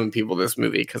like showing people this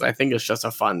movie because I think it's just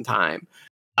a fun time.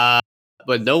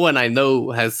 But no one I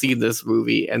know has seen this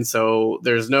movie, and so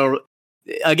there's no.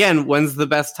 Again, when's the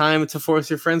best time to force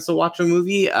your friends to watch a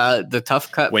movie? The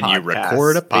Tough Cut when podcast, you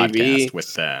record a podcast baby.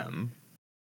 with them.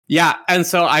 Yeah, and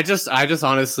so I just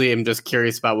honestly am just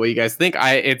curious about what you guys think.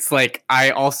 I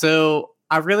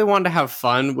really wanted to have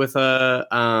fun with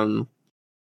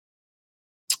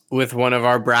with one of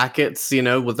our brackets,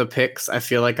 with the picks. I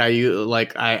feel like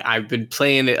I've been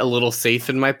playing it a little safe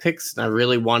in my picks, and I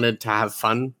really wanted to have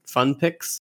fun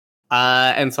picks.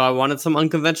 And so I wanted some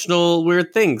unconventional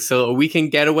weird things. So a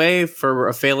weekend getaway for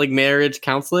a failing marriage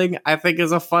counseling, I think,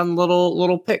 is a fun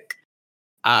little pick.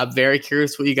 I'm very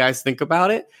curious what you guys think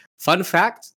about it. Fun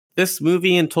fact, this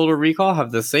movie and Total Recall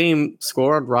have the same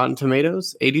score on Rotten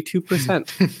Tomatoes,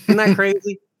 82%. Isn't that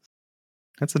crazy?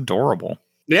 That's adorable.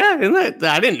 Yeah,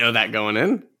 I didn't know that going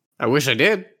in. I wish I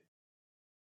did.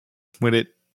 Would it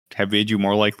have made you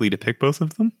more likely to pick both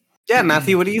of them? Yeah,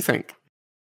 Matthew, what do you think?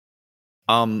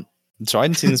 So I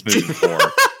hadn't seen this movie before.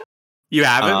 You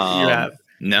haven't? You have?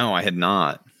 No, I had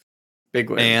not. Big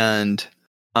win.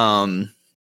 And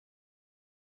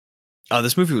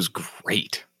this movie was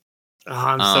great. Oh,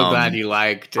 I'm so glad you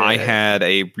liked it. I had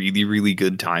a really, really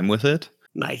good time with it.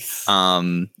 Nice.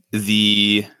 I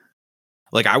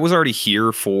was already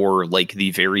here for like the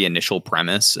very initial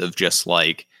premise of just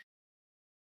like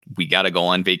we got to go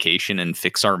on vacation and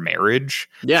fix our marriage.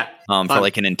 Yeah. For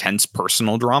like an intense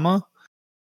personal drama.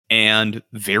 And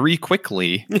very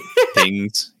quickly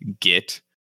things get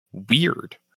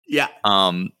weird. Yeah.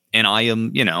 And I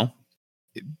am,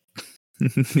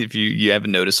 if you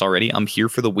haven't noticed already, I'm here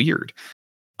for the weird.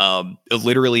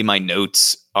 Literally my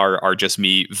notes are just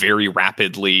me very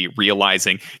rapidly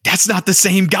realizing that's not the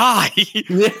same guy.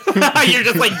 You're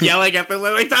just like yelling at them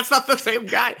like that's not the same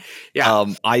guy. Yeah.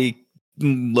 I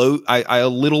a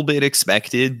little bit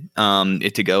expected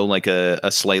it to go like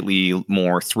a slightly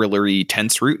more thrillery,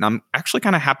 tense route, and I'm actually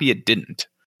kind of happy it didn't.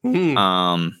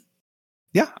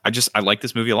 Yeah, I like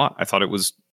this movie a lot. I thought it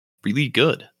was really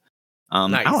good.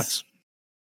 Nice. Alex,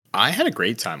 I had a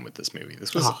great time with this movie.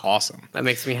 This was awesome. That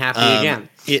makes me happy again.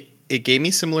 It gave me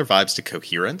similar vibes to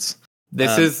Coherence.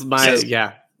 This is my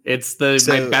It's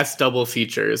my best double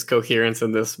feature is Coherence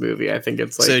in this movie. I think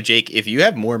it's like... So, Jake, if you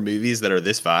have more movies that are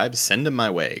this vibe, send them my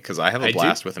way, because I have a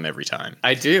blast with them every time.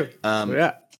 I do.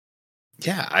 Yeah,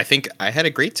 I think I had a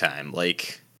great time. I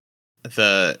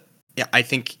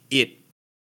think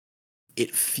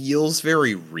it feels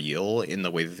very real in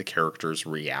the way that the characters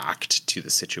react to the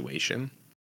situation.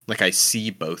 Like, I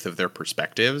see both of their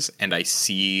perspectives, and I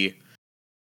see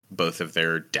both of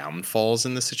their downfalls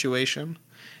in the situation.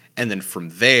 And then from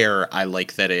there, I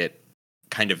like that it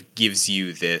kind of gives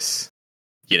you this,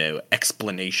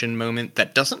 explanation moment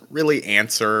that doesn't really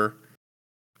answer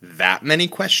that many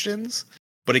questions,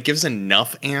 but it gives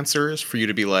enough answers for you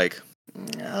to be like,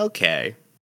 okay.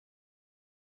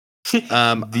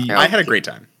 I had a great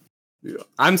time.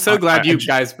 I'm so glad you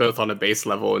guys both on a base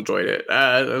level enjoyed it.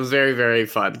 It was very, very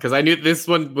fun because I knew this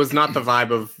one was not the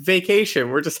vibe of vacation.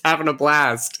 We're just having a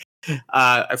blast. So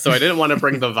I didn't want to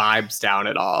bring the vibes down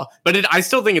at all. But I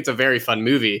still think it's a very fun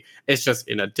movie. It's just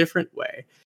in a different way.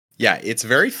 Yeah, it's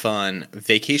very fun.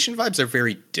 Vacation vibes are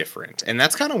very different. And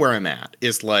that's kind of where I'm at.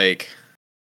 Is like,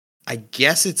 I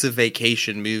guess it's a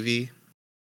vacation movie,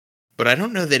 but I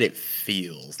don't know that it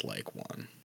feels like one.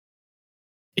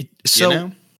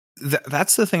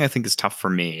 That's the thing I think is tough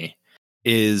for me,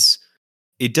 is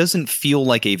it doesn't feel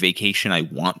like a vacation I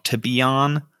want to be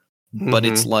on, but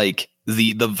it's like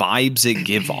the vibes it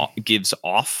gives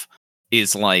off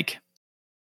is like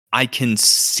I can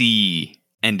see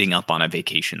ending up on a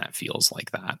vacation that feels like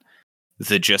that.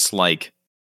 The just like,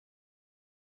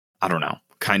 I don't know,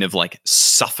 kind of like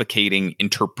suffocating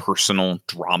interpersonal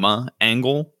drama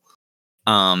angle.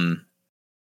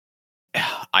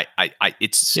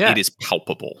 It is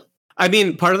palpable. I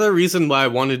mean, part of the reason why I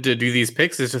wanted to do these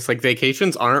picks is just like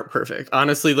vacations aren't perfect.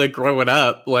 Honestly, like growing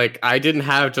up, like I didn't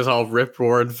have just all rip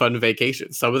roaring fun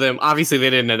vacations. Some of them, obviously, they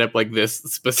didn't end up like this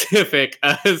specific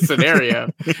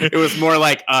scenario. It was more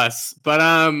like us. But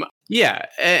yeah,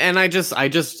 and I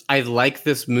like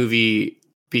this movie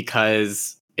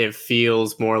because it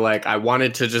feels more like I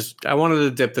wanted to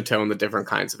dip the toe in the different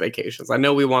kinds of vacations. I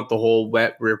know we want the whole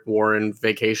wet rip roaring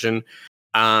vacation.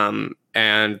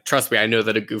 And trust me, I know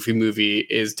that a Goofy movie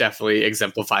is definitely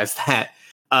exemplifies that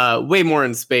way more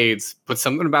in spades, but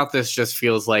something about this just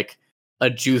feels like a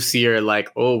juicier, like,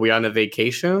 oh, we on a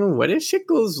vacation? What if shit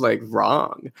goes like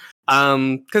wrong?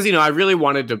 Because I really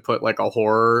wanted to put like a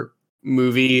horror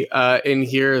movie in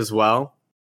here as well.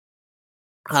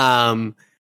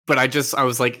 But I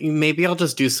was like, maybe I'll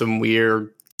just do some weird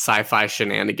sci-fi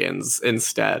shenanigans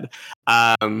instead.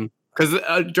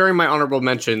 Because during my honorable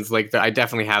mentions, like I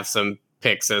definitely have some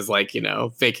picks as like,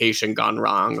 vacation gone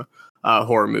wrong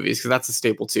horror movies, because that's a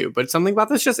staple too. But something about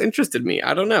this just interested me.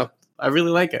 I don't know. I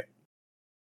really like it.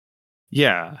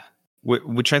 Yeah,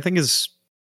 which I think is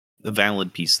a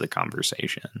valid piece of the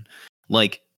conversation.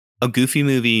 Like, a Goofy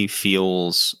movie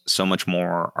feels so much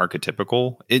more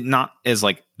archetypical. It not as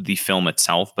like the film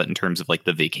itself, but in terms of like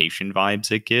the vacation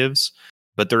vibes it gives.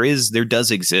 But there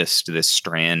does exist this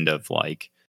strand of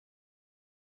like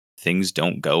things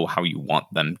don't go how you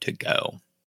want them to go,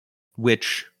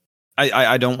 which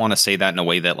I don't want to say that in a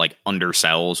way that like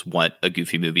undersells what a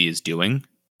Goofy movie is doing,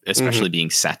 especially being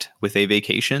set with a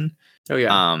vacation. Oh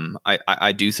yeah.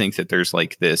 I do think that there's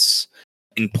like this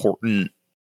important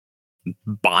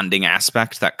bonding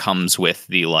aspect that comes with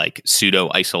the like pseudo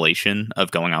isolation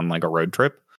of going on like a road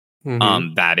trip.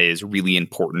 That is really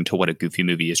important to what a Goofy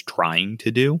movie is trying to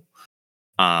do.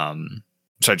 So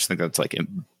I just think that's like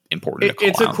important.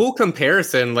 It's a cool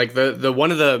comparison. Like the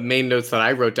one of the main notes that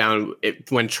I wrote down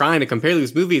when trying to compare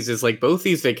these movies is like both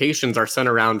these vacations are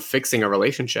centered around fixing a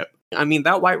relationship. I mean,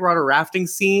 that whitewater rafting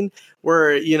scene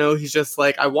where, you know, he's just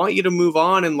like, I want you to move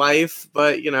on in life,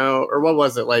 but, you know, or what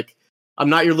was it? Like, I'm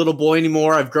not your little boy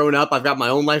anymore. I've grown up. I've got my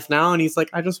own life now. And he's like,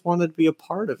 I just wanted to be a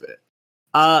part of it.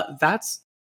 That's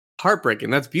heartbreaking.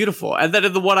 That's beautiful. And then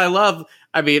in the One I Love,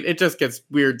 I mean, it just gets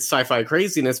weird sci-fi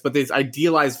craziness, but these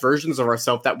idealized versions of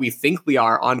ourselves that we think we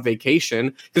are on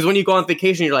vacation. Because when you go on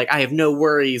vacation, you're like, I have no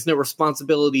worries, no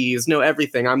responsibilities, no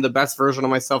everything. I'm the best version of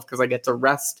myself because I get to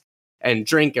rest and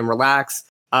drink and relax.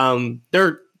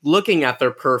 They're looking at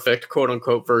their perfect, quote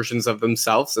unquote, versions of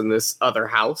themselves in this other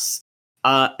house.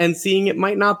 And seeing it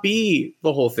might not be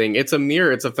the whole thing. It's a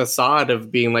mirror. It's a facade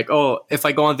of being like, oh, if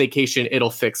I go on vacation, it'll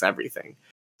fix everything.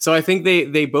 So I think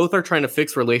they both are trying to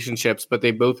fix relationships, but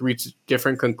they both reach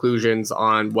different conclusions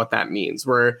on what that means.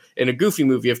 Where in a Goofy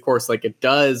movie, of course, like it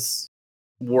does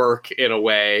work in a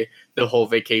way, the whole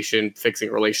vacation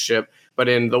fixing relationship. But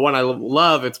in the One I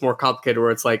Love, it's more complicated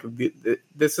where it's like,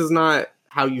 this is not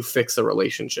how you fix a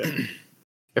relationship.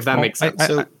 If that makes sense.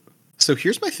 So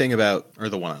here's my thing about, or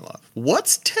the One I Love.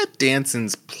 What's Ted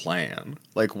Danson's plan?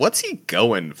 Like, what's he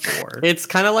going for? It's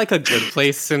kind of like a Good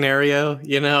Place scenario,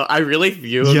 you know? I really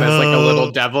view him as like a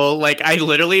little devil. Like, I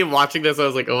literally, watching this, I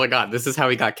was like, oh my God, this is how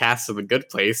he got cast in The Good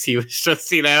Place. He was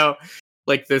just, you know,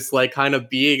 like this like kind of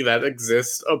being that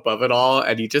exists above it all.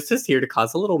 And he just is here to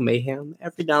cause a little mayhem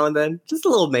every now and then. Just a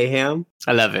little mayhem.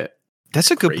 I love it.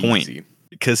 That's a good point.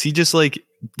 Because he just like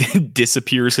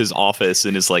disappears his office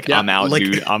and is like, I'm out, like,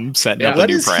 dude. I'm setting up a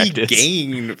new practice. What does he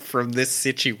gain from this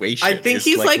situation? I think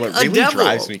he's like a really devil.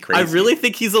 Drives me crazy. I really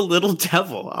think he's a little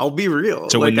devil. I'll be real.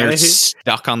 So like, when they're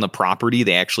stuck on the property,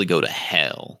 they actually go to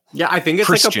hell. Yeah, I think it's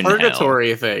Christian like a purgatory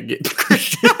hell. Thing.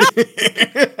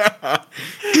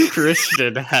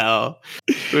 Christian hell,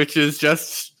 which is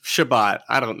just Shabbat.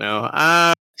 I don't know.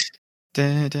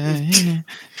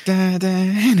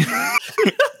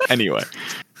 Anyway.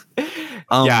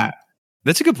 Yeah.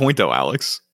 That's a good point, though,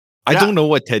 Alex. I don't know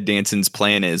what Ted Danson's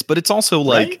plan is, but it's also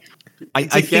like... Right?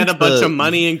 I get a bunch of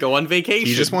money and go on vacation.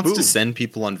 He just wants to send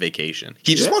people on vacation.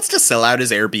 He just wants to sell out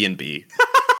his Airbnb.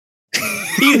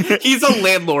 He's a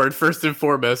landlord, first and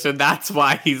foremost, and that's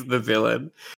why he's the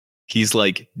villain. He's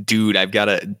like, dude, I've got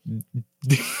to...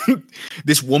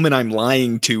 This woman I'm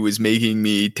lying to is making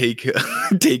me take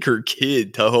her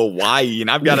kid to Hawaii, and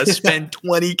I've got to spend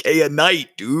 $20,000 a night,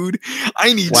 dude.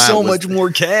 I need so much more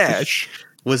cash.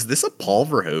 Was this a Paul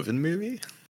Verhoeven movie?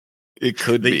 It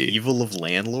could be. The Evil of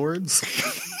Landlords?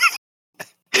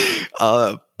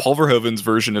 Paul Verhoeven's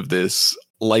version of this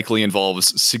likely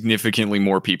involves significantly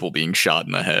more people being shot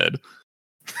in the head.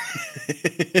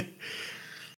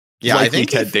 Yeah, I think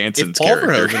Ted Danson's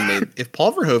character. If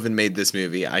Paul Verhoeven made this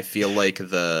movie, I feel like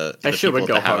the people at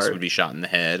the house would be shot in the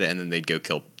head, and then they'd go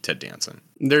kill Ted Danson.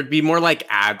 There'd be more like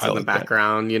ads in the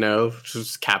background, you know,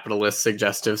 just capitalist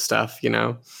suggestive stuff, you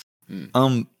know.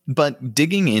 But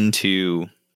digging into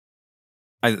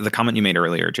the comment you made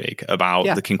earlier, Jake,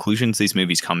 about the conclusions these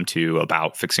movies come to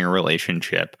about fixing a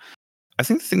relationship, I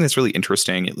think the thing that's really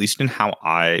interesting, at least in how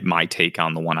my take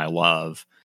on the One I Love,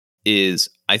 is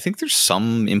I think there's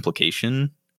some implication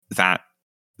that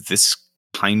this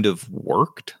kind of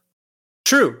worked.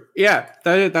 True. Yeah,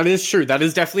 that is true. That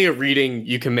is definitely a reading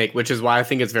you can make, which is why I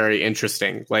think it's very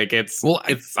interesting. Like it's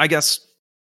I guess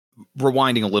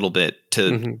rewinding a little bit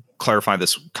to clarify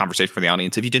this conversation for the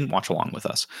audience, if you didn't watch along with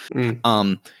us,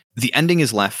 the ending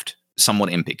is left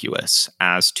somewhat ambiguous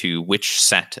as to which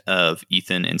set of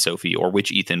Ethan and Sophie, or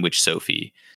which Ethan, which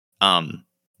Sophie,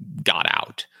 got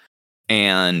out.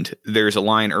 And there's a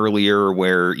line earlier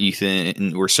where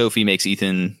Sophie makes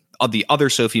Ethan, the other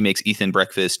Sophie makes Ethan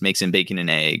breakfast, makes him bacon and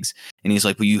eggs. And he's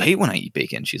like, well, you hate when I eat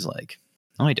bacon. She's like,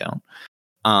 no, I don't.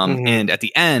 And at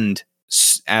the end,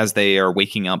 as they are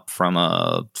waking up from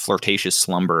a flirtatious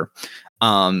slumber,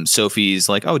 Sophie's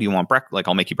like, oh, do you want like,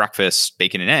 I'll make you breakfast,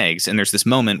 bacon and eggs. And there's this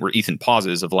moment where Ethan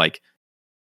pauses of like,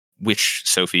 which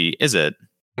Sophie is it?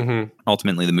 Mm-hmm.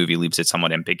 Ultimately, the movie leaves it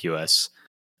somewhat ambiguous.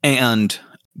 And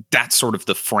that's sort of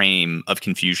the frame of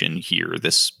confusion here.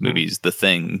 This movie's The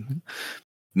Thing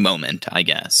moment, I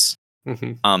guess.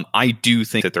 Mm-hmm. I do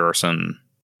think that there are some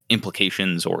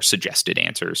implications or suggested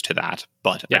answers to that,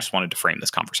 but I just wanted to frame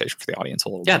this conversation for the audience a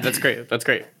little bit. Yeah, that's great. That's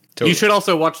great. Totally. You should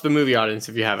also watch the movie, audience,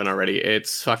 if you haven't already.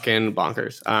 It's fucking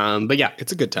bonkers. But yeah,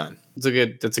 it's a good time. That's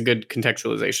a good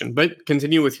contextualization. But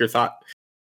continue with your thought.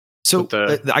 So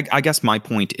I guess my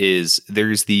point is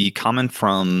there's the comment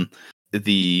from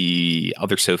the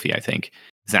other Sophie, I think,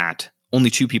 that only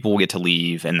two people will get to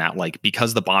leave, and that like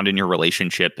because the bond in your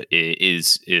relationship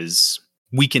is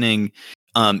weakening,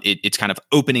 it's kind of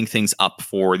opening things up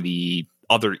for the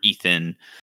other Ethan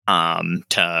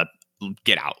to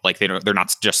get out. Like they're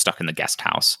not just stuck in the guest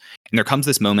house. And there comes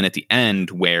this moment at the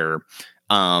end where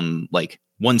like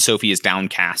one Sophie is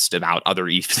downcast about other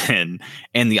Ethan,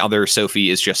 and the other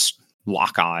Sophie is just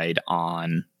lock-eyed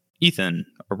on Ethan,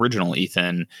 original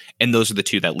Ethan, and those are the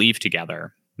two that leave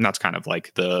together. And that's kind of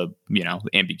like the,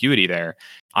 ambiguity there.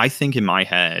 I think in my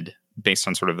head, based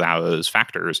on sort of those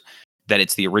factors, that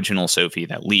it's the original Sophie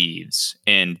that leaves,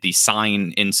 and the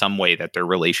sign in some way that their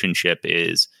relationship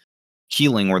is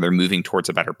healing or they're moving towards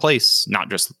a better place, not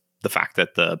just the fact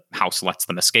that the house lets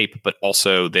them escape, but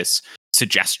also this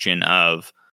suggestion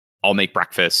of I'll make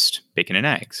breakfast, bacon and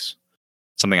eggs.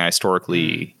 Something I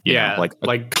historically,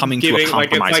 like coming to a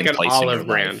compromising like place an in your olive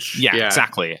branch. life. Yeah,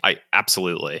 exactly. I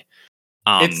absolutely.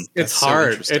 It's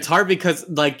hard. It's hard because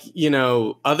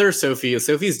other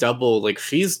Sophie's double, like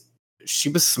she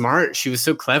was smart. She was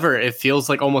so clever. It feels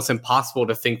like almost impossible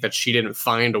to think that she didn't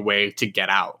find a way to get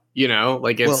out.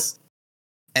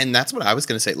 And that's what I was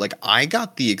going to say. Like, I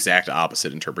got the exact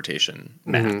opposite interpretation,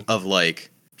 Matt, of like,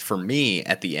 for me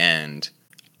at the end,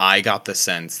 I got the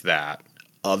sense that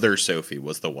other Sophie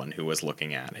was the one who was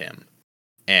looking at him,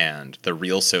 and the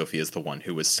real Sophie is the one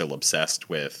who was still obsessed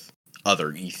with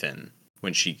other Ethan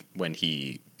when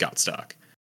he got stuck.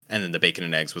 And then the bacon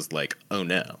and eggs was like, oh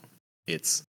no,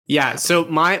 it's happening. So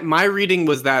my reading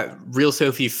was that real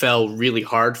Sophie fell really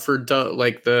hard for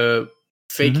the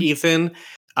fake Ethan,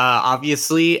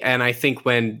 obviously, and I think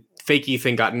when fake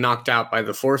Ethan got knocked out by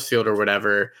the force field or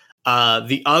whatever,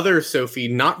 the other Sophie,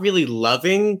 not really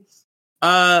loving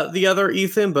the other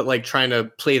Ethan, but like trying to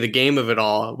play the game of it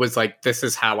all, was like, this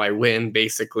is how I win,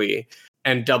 basically,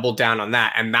 and doubled down on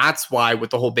that. And that's why with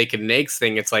the whole bacon and eggs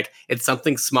thing, it's like, it's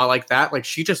something small like that. Like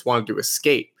she just wanted to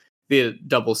escape the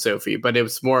double Sophie, but it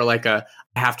was more like I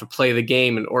have to play the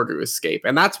game in order to escape.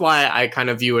 And that's why I kind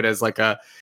of view it as like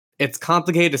it's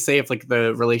complicated to say if like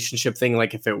the relationship thing,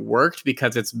 like if it worked,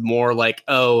 because it's more like,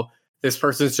 oh, this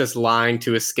person's just lying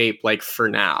to escape, like for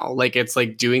now. Like it's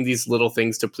like doing these little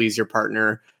things to please your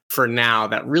partner for now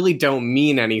that really don't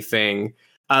mean anything.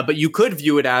 But you could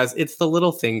view it as it's the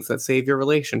little things that save your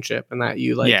relationship, and that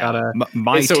you like gotta.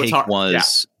 My take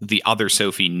was the other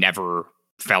Sophie never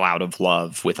fell out of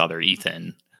love with other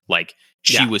Ethan. Like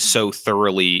she was so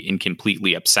thoroughly and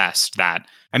completely obsessed that,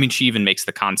 I mean, she even makes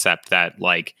the concept that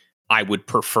like I would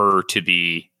prefer to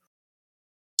be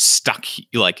stuck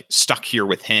here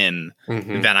with him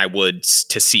than I would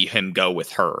to see him go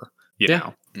with her. You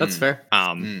know, that's fair.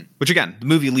 Which again, the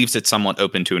movie leaves it somewhat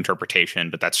open to interpretation,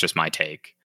 but that's just my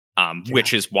take.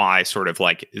 Which is why sort of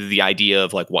like the idea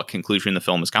of like what conclusion the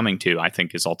film is coming to, I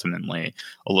think is ultimately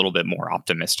a little bit more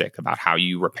optimistic about how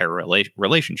you repair a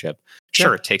relationship.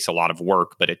 Sure, it takes a lot of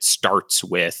work, but it starts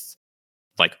with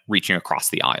like reaching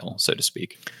across the aisle, so to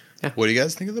speak. Yeah. What do you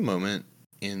guys think of the moment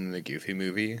in the Goofy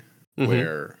movie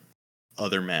where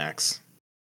other Max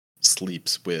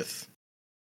sleeps with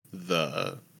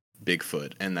the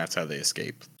Bigfoot, and that's how they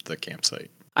escape the campsite?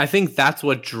 I think that's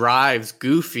what drives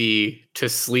Goofy to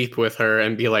sleep with her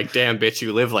and be like, damn, bitch,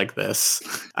 you live like this.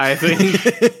 I think,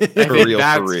 for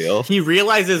real. He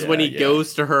realizes when he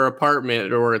goes to her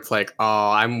apartment, or it's like,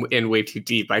 oh, I'm in way too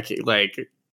deep. I can't, like,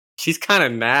 she's kind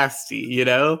of nasty, you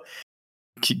know?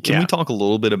 Can we talk a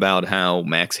little bit about how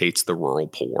Max hates the rural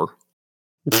poor?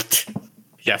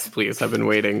 Yes, please. I've been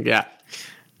waiting. Yeah.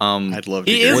 I'd love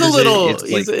to. He is a little.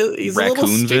 He's a little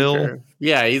Raccoonville. stinker.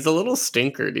 Yeah, he's a little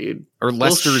stinker, dude. Or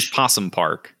Lester's Possum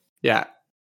Park. Yeah,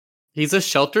 he's a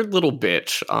sheltered little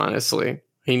bitch. Honestly,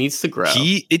 he needs to grow.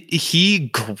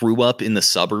 He grew up in the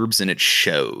suburbs, and it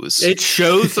shows. It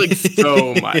shows like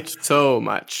so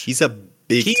much. He's a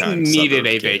big. He needed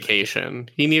a vacation.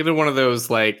 He needed one of those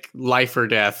like life or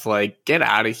death. Like, get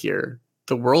out of here.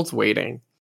 The world's waiting.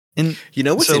 And you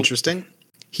know what's interesting?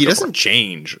 He doesn't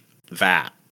change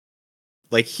that.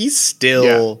 Like, he's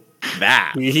still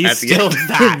that. He's at the still end of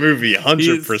that. the movie, 100%.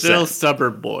 He's still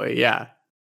stubborn boy. Yeah.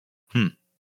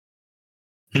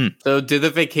 So did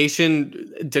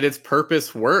its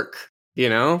purpose work? You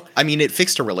know? I mean, it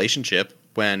fixed a relationship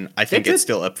when I think it's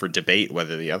still up for debate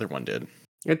whether the other one did.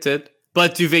 It did.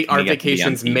 But are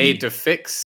vacations made to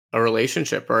fix a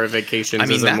relationship, or are vacations? I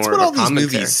mean, that's more what of all a these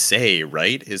commentary? movies say,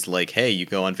 right? Is like, hey, you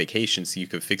go on vacation so you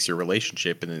can fix your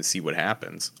relationship and then see what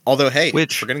happens. Although, hey,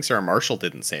 Forgetting Sarah Marshall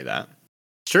didn't say that.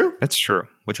 True. That's true,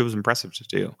 which it was impressive to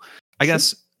do. I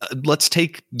guess let's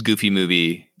take Goofy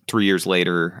movie 3 years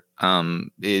later.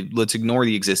 Let's ignore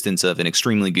the existence of an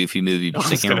extremely goofy movie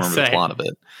because I can't remember the plot of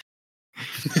it.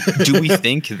 Do we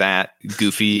think that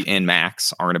Goofy and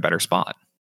Max are in a better spot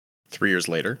 3 years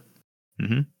later?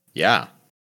 Mm-hmm. Yeah,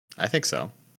 I think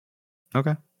so.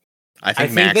 Okay. I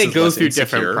think they go through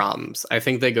different problems.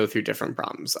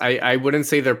 I wouldn't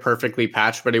say they're perfectly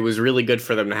patched, but it was really good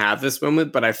for them to have this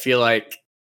moment. But I feel like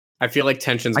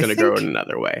tension's going to grow in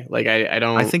another way. Like I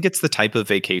don't. I think it's the type of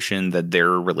vacation that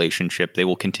their relationship, they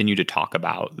will continue to talk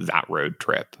about that road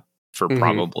trip for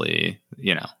probably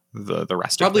the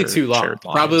rest probably of their too long. shared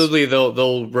lives. Probably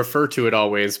they'll refer to it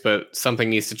always, but something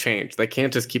needs to change. They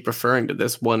can't just keep referring to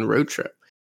this one road trip.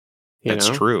 That's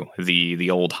true. The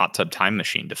old hot tub time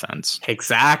machine defense.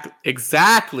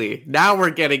 Exactly. Now we're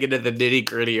getting into the nitty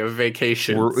gritty of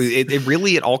vacations.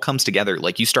 It all comes together.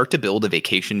 Like you start to build a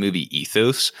vacation movie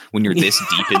ethos when you're this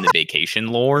deep in the vacation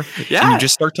lore. Yeah. And you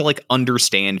just start to like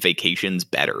understand vacations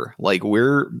better. Like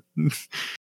we're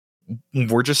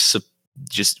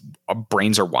just our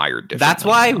brains are wired differently. That's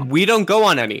why we don't go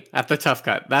on any at the Tough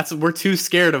Cut. We're too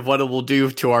scared of what it will do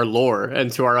to our lore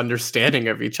and to our understanding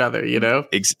of each other, you know?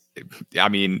 I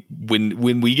mean,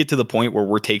 when we get to the point where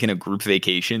we're taking a group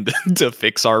vacation to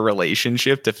fix our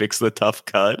relationship, to fix the Tough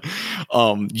Cut,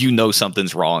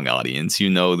 something's wrong, audience. You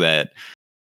know that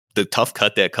the Tough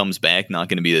Cut that comes back not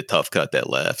going to be the Tough Cut that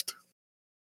left.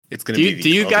 It's going to be. Do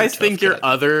you guys think your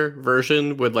other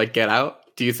version would like get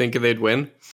out? Do you think they'd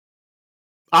win?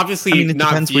 Obviously,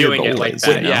 not viewing it like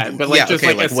that. Yeah, but like just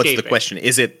like escaping. What's the question?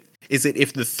 Is it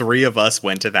if the three of us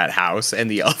went to that house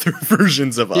and the other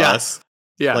versions of us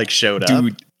showed up?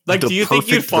 Like, do you think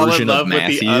you'd fall in love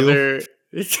with the other?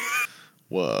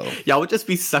 Whoa! Y'all would just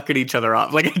be sucking each other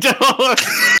off. Like, I don't.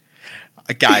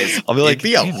 Guys, I'll be like, it'd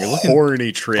be a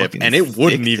horny trip, and it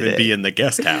wouldn't even be in the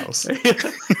guest house.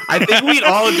 I think we'd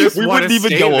all just we wouldn't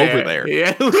even go over there.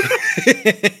 Yeah.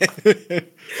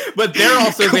 But they're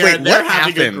also there, and they're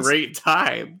having a great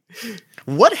time.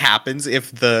 What happens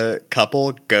if the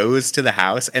couple goes to the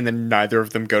house and then neither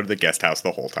of them go to the guest house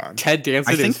the whole time? Ted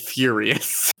Danson is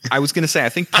furious. I was going to say, I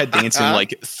think Ted Danson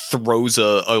like throws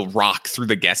a rock through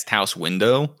the guest house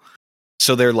window.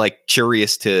 So they're like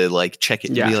curious to like check it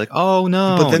and be like, oh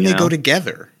no. But then they go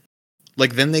together.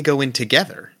 Like then they go in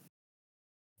together.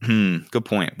 Good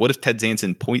point. What if Ted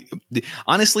Danson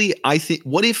honestly, I think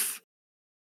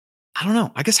I don't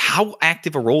know. I guess how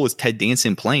active a role is Ted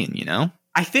Danson playing, you know?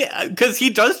 I think because he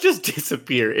does just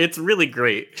disappear. It's really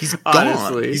great. He's gone.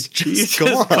 Honestly. He's just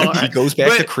gone. He goes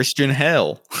back to Christian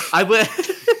hell. I would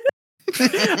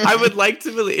like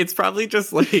to believe it's probably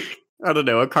just like, I don't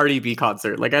know, a Cardi B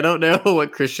concert. Like, I don't know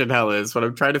what Christian hell is, but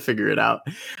I'm trying to figure it out.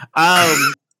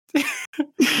 I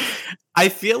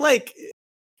feel like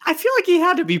he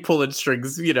had to be pulling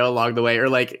strings, along the way, or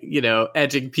like,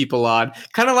 edging people on.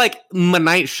 Kind of like M.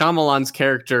 Night Shyamalan's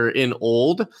character in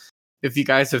Old, if you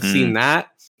guys have seen that,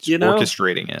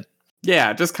 orchestrating it.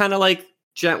 Yeah, just kind of like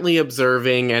gently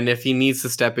observing, and if he needs to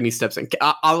step in, he steps in.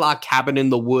 A la Cabin in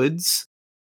the Woods.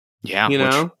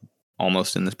 Yeah,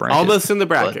 almost in this bracket. Almost in the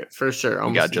bracket, for sure.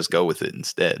 You got to just go with it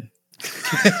instead.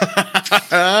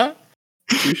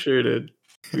 You sure did.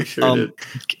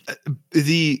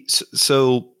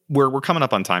 So we're coming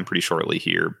up on time pretty shortly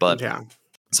here, but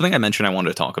something I mentioned I wanted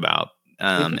to talk about,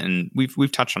 and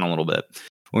we've touched on a little bit.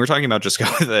 When we were talking about Just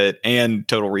Go With It and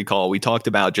Total Recall, we talked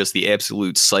about just the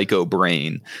absolute psycho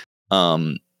brain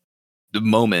moment,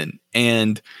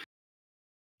 and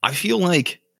I feel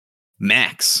like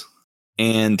Max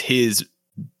and his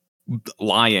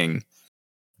lying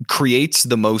creates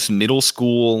the most middle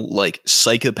school like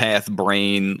psychopath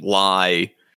brain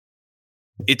lie.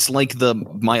 It's like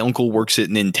my uncle works at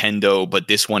Nintendo, but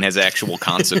this one has actual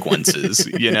consequences,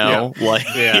 Yeah. Like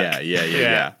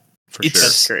Yeah. For sure.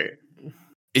 That's great.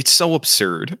 It's so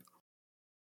absurd.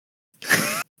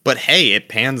 But hey, it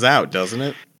pans out, doesn't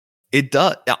it? It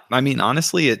does. I mean,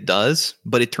 honestly, it does,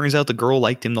 but it turns out the girl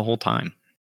liked him the whole time.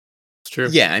 It's true.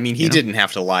 Yeah, I mean, he didn't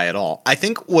have to lie at all. I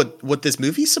think what this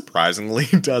movie surprisingly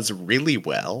does really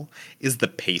well is the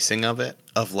pacing of it.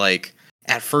 Of like,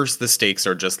 at first the stakes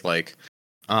are just like,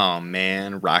 oh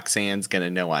man, Roxanne's gonna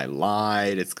know I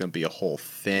lied. It's gonna be a whole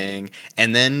thing.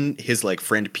 And then his like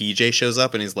friend PJ shows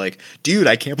up and he's like, dude,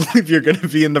 I can't believe you're gonna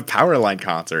be in the Powerline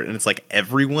concert. And it's like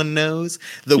everyone knows.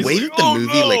 The way that the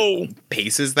movie like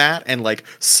paces that and like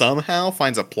somehow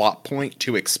finds a plot point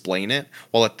to explain it,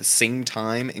 while at the same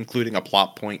time including a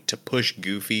plot point to push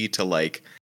Goofy to like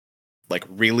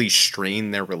really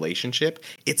strain their relationship.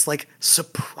 It's like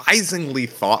surprisingly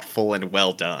thoughtful and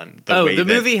well done. The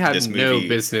movie had no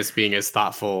business being as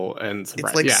thoughtful and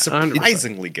it's like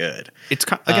surprisingly good. It's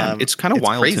it's kind of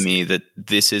wild to me that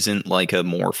this isn't like a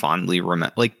more fondly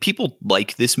like people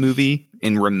like this movie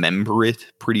and remember it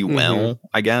pretty well,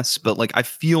 I guess, but like I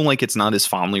feel like it's not as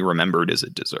fondly remembered as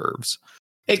it deserves.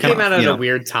 It came out at a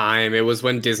weird time. It was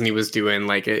when Disney was doing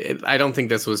like I don't think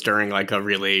this was during like a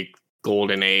really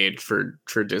golden age for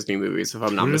Disney movies, if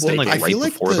I'm not mistaken. Like, I feel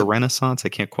like before the Renaissance, I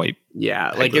can't quite. Yeah,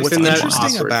 like it's what's in that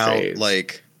interesting about phase.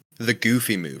 Like the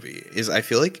Goofy movie is I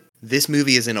feel like this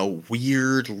movie is in a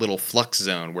weird little flux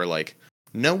zone where like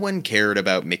no one cared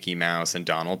about Mickey Mouse and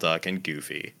Donald Duck and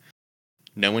Goofy.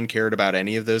 No one cared about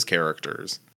any of those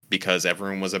characters because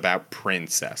everyone was about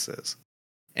princesses.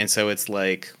 And so it's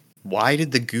like, why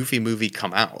did the Goofy movie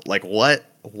come out? Like what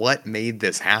made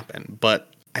this happen? But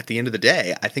at the end of the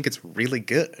day, I think it's really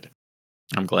good.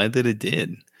 I'm glad that it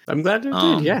did. I'm glad it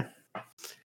did. Yeah,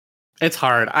 it's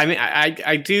hard. I mean,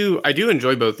 I do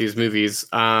enjoy both these movies.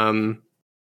 And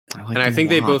I think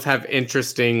they both have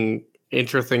interesting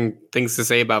things to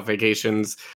say about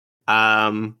vacations.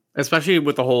 Especially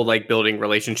with the whole like building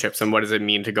relationships and what does it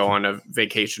mean to go on a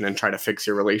vacation and try to fix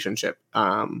your relationship.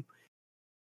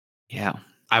 Yeah.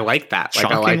 I like that. Like,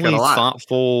 I like it a lot.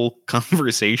 Thoughtful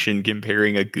conversation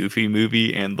comparing a Goofy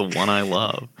movie and the one I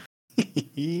love.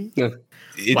 It's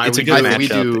a good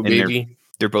matchup, and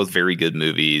they're both very good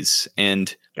movies.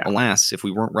 And alas, if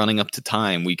we weren't running up to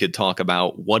time, we could talk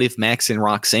about what if Max and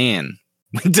Roxanne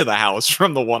went to the house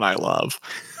from the one I love.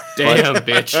 Damn,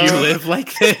 bitch, you live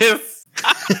like this.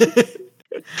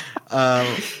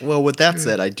 Well, with that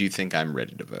said, I do think I'm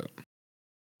ready to vote.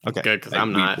 Okay, good, because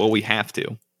I'm not. Well, we have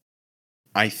to.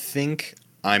 I think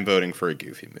I'm voting for a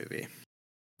Goofy movie.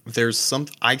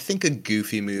 I think a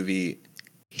Goofy movie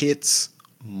hits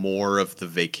more of the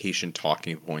vacation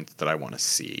talking points that I want to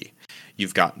see.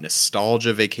 You've got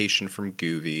nostalgia vacation from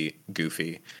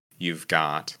Goofy. You've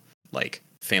got like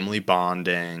family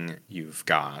bonding. You've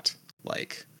got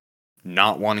like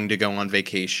not wanting to go on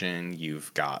vacation.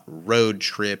 You've got road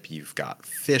trip. You've got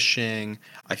fishing.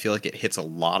 I feel like it hits a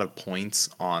lot of points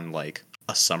on like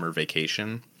a summer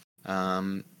vacation.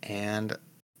 And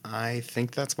I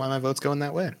think that's why my vote's going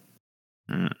that way.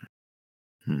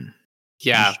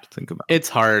 Yeah, think about it's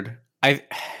hard. I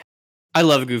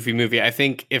love a Goofy movie. I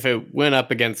think if it went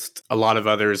up against a lot of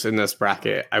others in this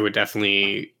bracket, I would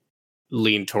definitely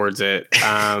lean towards it.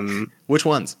 Which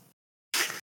ones?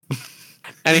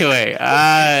 Anyway,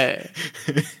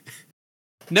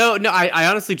 no, I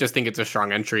honestly just think it's a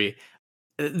strong entry.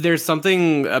 There's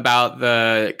something about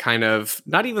the kind of,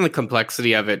 not even the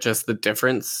complexity of it, just the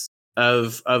difference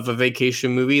of a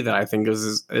vacation movie that I think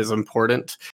is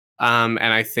important. And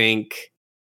I think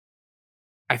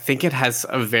it has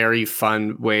a very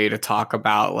fun way to talk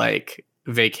about like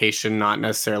vacation, not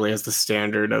necessarily as the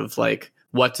standard of like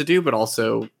what to do, but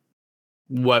also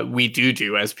what we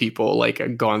do as people,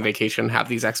 like go on vacation, have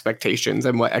these expectations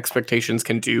and what expectations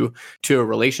can do to a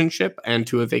relationship and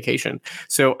to a vacation.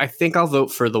 So I think I'll vote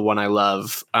for the one I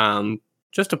love,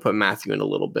 just to put Matthew in a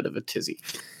little bit of a tizzy.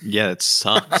 Yeah, it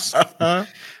sucks. I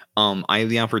have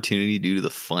the opportunity to do the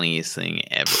funniest thing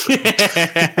ever.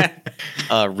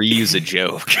 Reuse a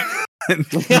joke.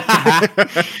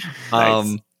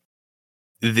 Nice.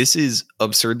 This is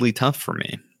absurdly tough for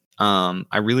me.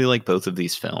 I really like both of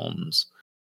these films.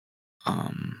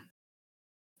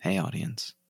 Hey,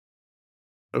 audience.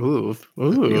 Ooh.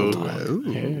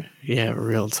 Yeah,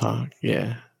 real talk.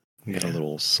 Yeah. We got a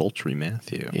little sultry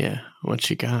Matthew. Yeah. What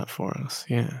you got for us?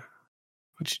 Yeah.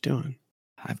 What you doing?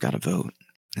 I've got a vote,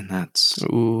 and that's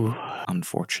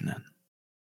unfortunate.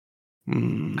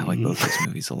 I like both these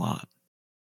movies a lot,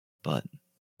 but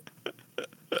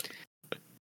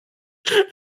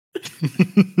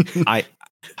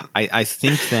I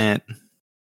think that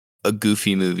a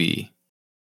Goofy movie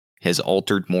has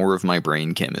altered more of my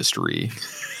brain chemistry.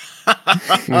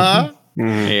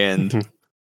 And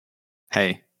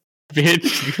hey,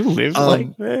 bitch, you live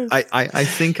like this. I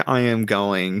think I am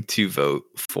going to vote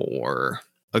for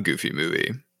a Goofy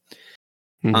movie.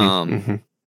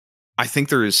 I think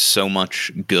there is so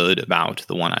much good about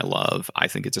the one I love. I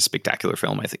think it's a spectacular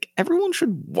film. I think everyone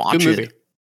should watch it.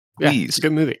 Yeah, it's a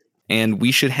good movie. And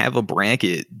we should have a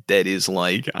bracket that is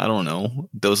like, I don't know,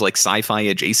 those like sci-fi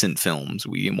adjacent films.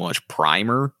 We can watch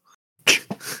Primer.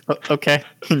 Okay.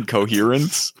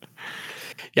 Coherence.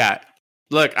 Yeah.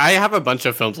 Look, I have a bunch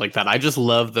of films like that. I just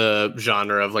love the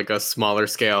genre of like a smaller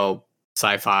scale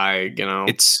sci-fi, you know.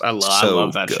 I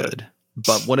love that good shit.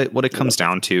 But what it comes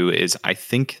down to is I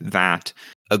think that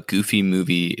a Goofy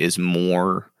movie is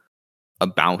more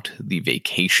about the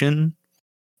vacation,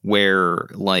 where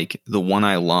like the one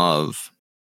I love,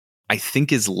 I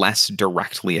think is less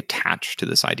directly attached to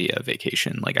this idea of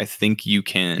vacation. Like I think you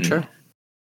can, sure.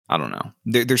 I don't know.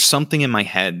 There's something in my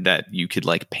head that you could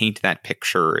like paint that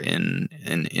picture in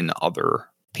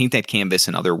paint that canvas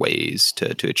in other ways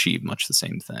to achieve much the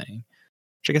same thing.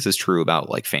 Which I guess is true about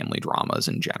like family dramas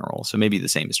in general. So maybe the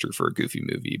same is true for a Goofy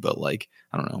movie, but like,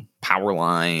 I don't know,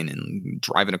 Powerline and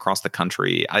driving across the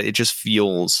country. It just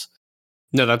feels.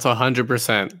 No, that's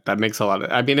 100%. That makes a lot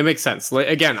of. I mean, it makes sense. Like,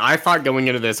 again, I thought going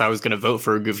into this, I was going to vote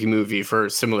for a Goofy movie for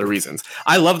similar reasons.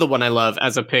 I love the one I love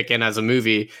as a pick and as a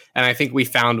movie, and I think we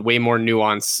found way more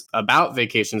nuance about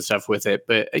vacation stuff with it.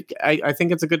 But I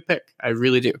think it's a good pick. I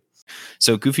really do.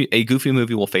 So a Goofy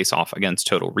movie will face off against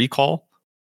Total Recall,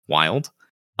 Wild.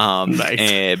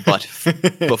 Nice. But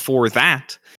before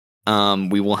that,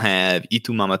 we will have Y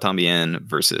Tu Mama Tambien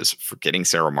versus Forgetting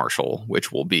Sarah Marshall,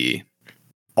 which will be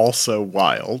also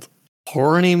wild.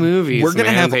 Horny movies. We're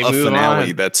gonna have a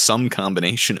finale that's some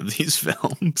combination of these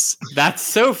films. That's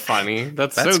so funny.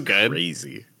 That's so good.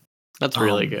 Crazy. That's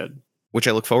really good. Which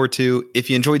I look forward to. If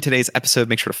you enjoyed today's episode,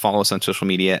 make sure to follow us on social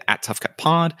media at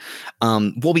ToughCutPod.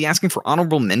 We'll be asking for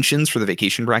honorable mentions for the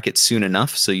vacation bracket soon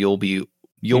enough, so you'll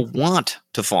want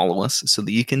to follow us so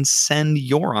that you can send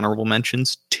your honorable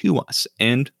mentions to us,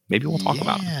 and maybe we'll talk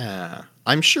about them. Yeah,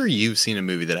 I'm sure you've seen a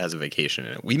movie that has a vacation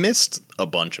in it. We missed a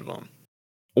bunch of them.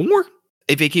 Or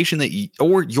a vacation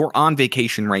or you're on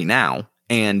vacation right now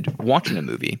and watching a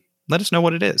movie. Let us know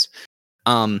what it is.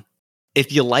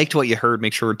 If you liked what you heard,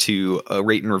 make sure to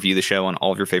rate and review the show on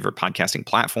all of your favorite podcasting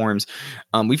platforms.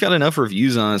 We've got enough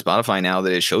reviews on Spotify now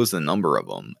that it shows the number of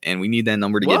them, and we need that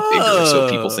number to get bigger so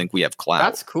people think we have clout.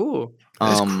 That's cool.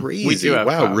 That's crazy. We do have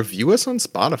clout. Review us on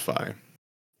Spotify.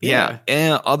 Yeah.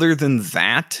 And other than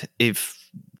that, if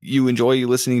you enjoy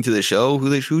listening to the show,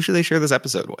 who should they share this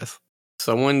episode with?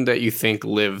 Someone that you think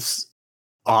lives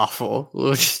awful.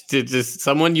 Just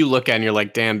someone you look at and you're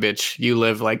like, damn, bitch, you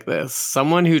live like this.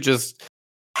 Someone who just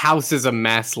house is a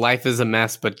mess, life is a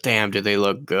mess, but damn, do they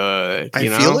look good?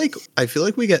 I feel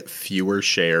like we get fewer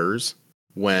shares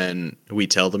when we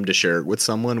tell them to share it with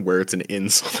someone, where it's an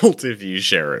insult if you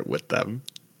share it with them.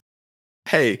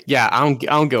 Hey, yeah, I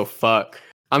don't go fuck.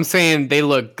 I'm saying they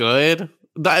look good.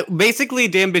 Basically,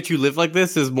 damn bitch, you live like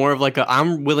this is more of like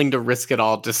I'm willing to risk it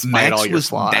all despite Max all your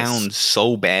flaws. Max was down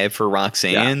so bad for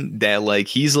Roxanne that like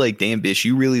he's like, damn bitch,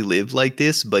 you really live like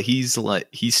this, but he's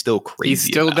still crazy. He's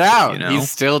still down. You know? He's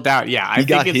still down. Yeah, he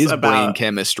got his brain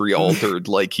chemistry altered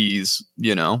like he's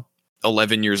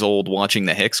 11 years old watching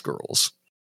the Hicks Girls.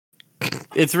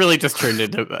 It's really just turned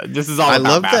into this is all. I about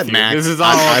love Matthew. that Matt. This is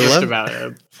all about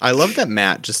him. I love that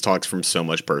Matt just talks from so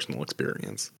much personal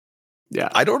experience. Yeah,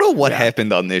 I don't know what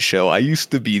happened on this show. I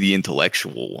used to be the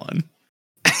intellectual one.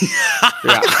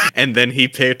 Yeah, and then he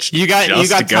pitched. You got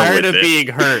tired of being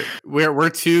hurt. We're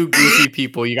two goofy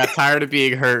people. You got tired of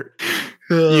being hurt.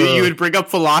 You would bring up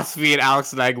philosophy, and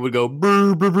Alex and I would go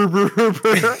brr, brr, brr, brr,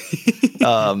 brr.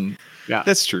 Yeah,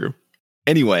 that's true.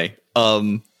 Anyway,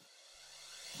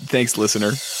 thanks,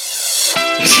 listener.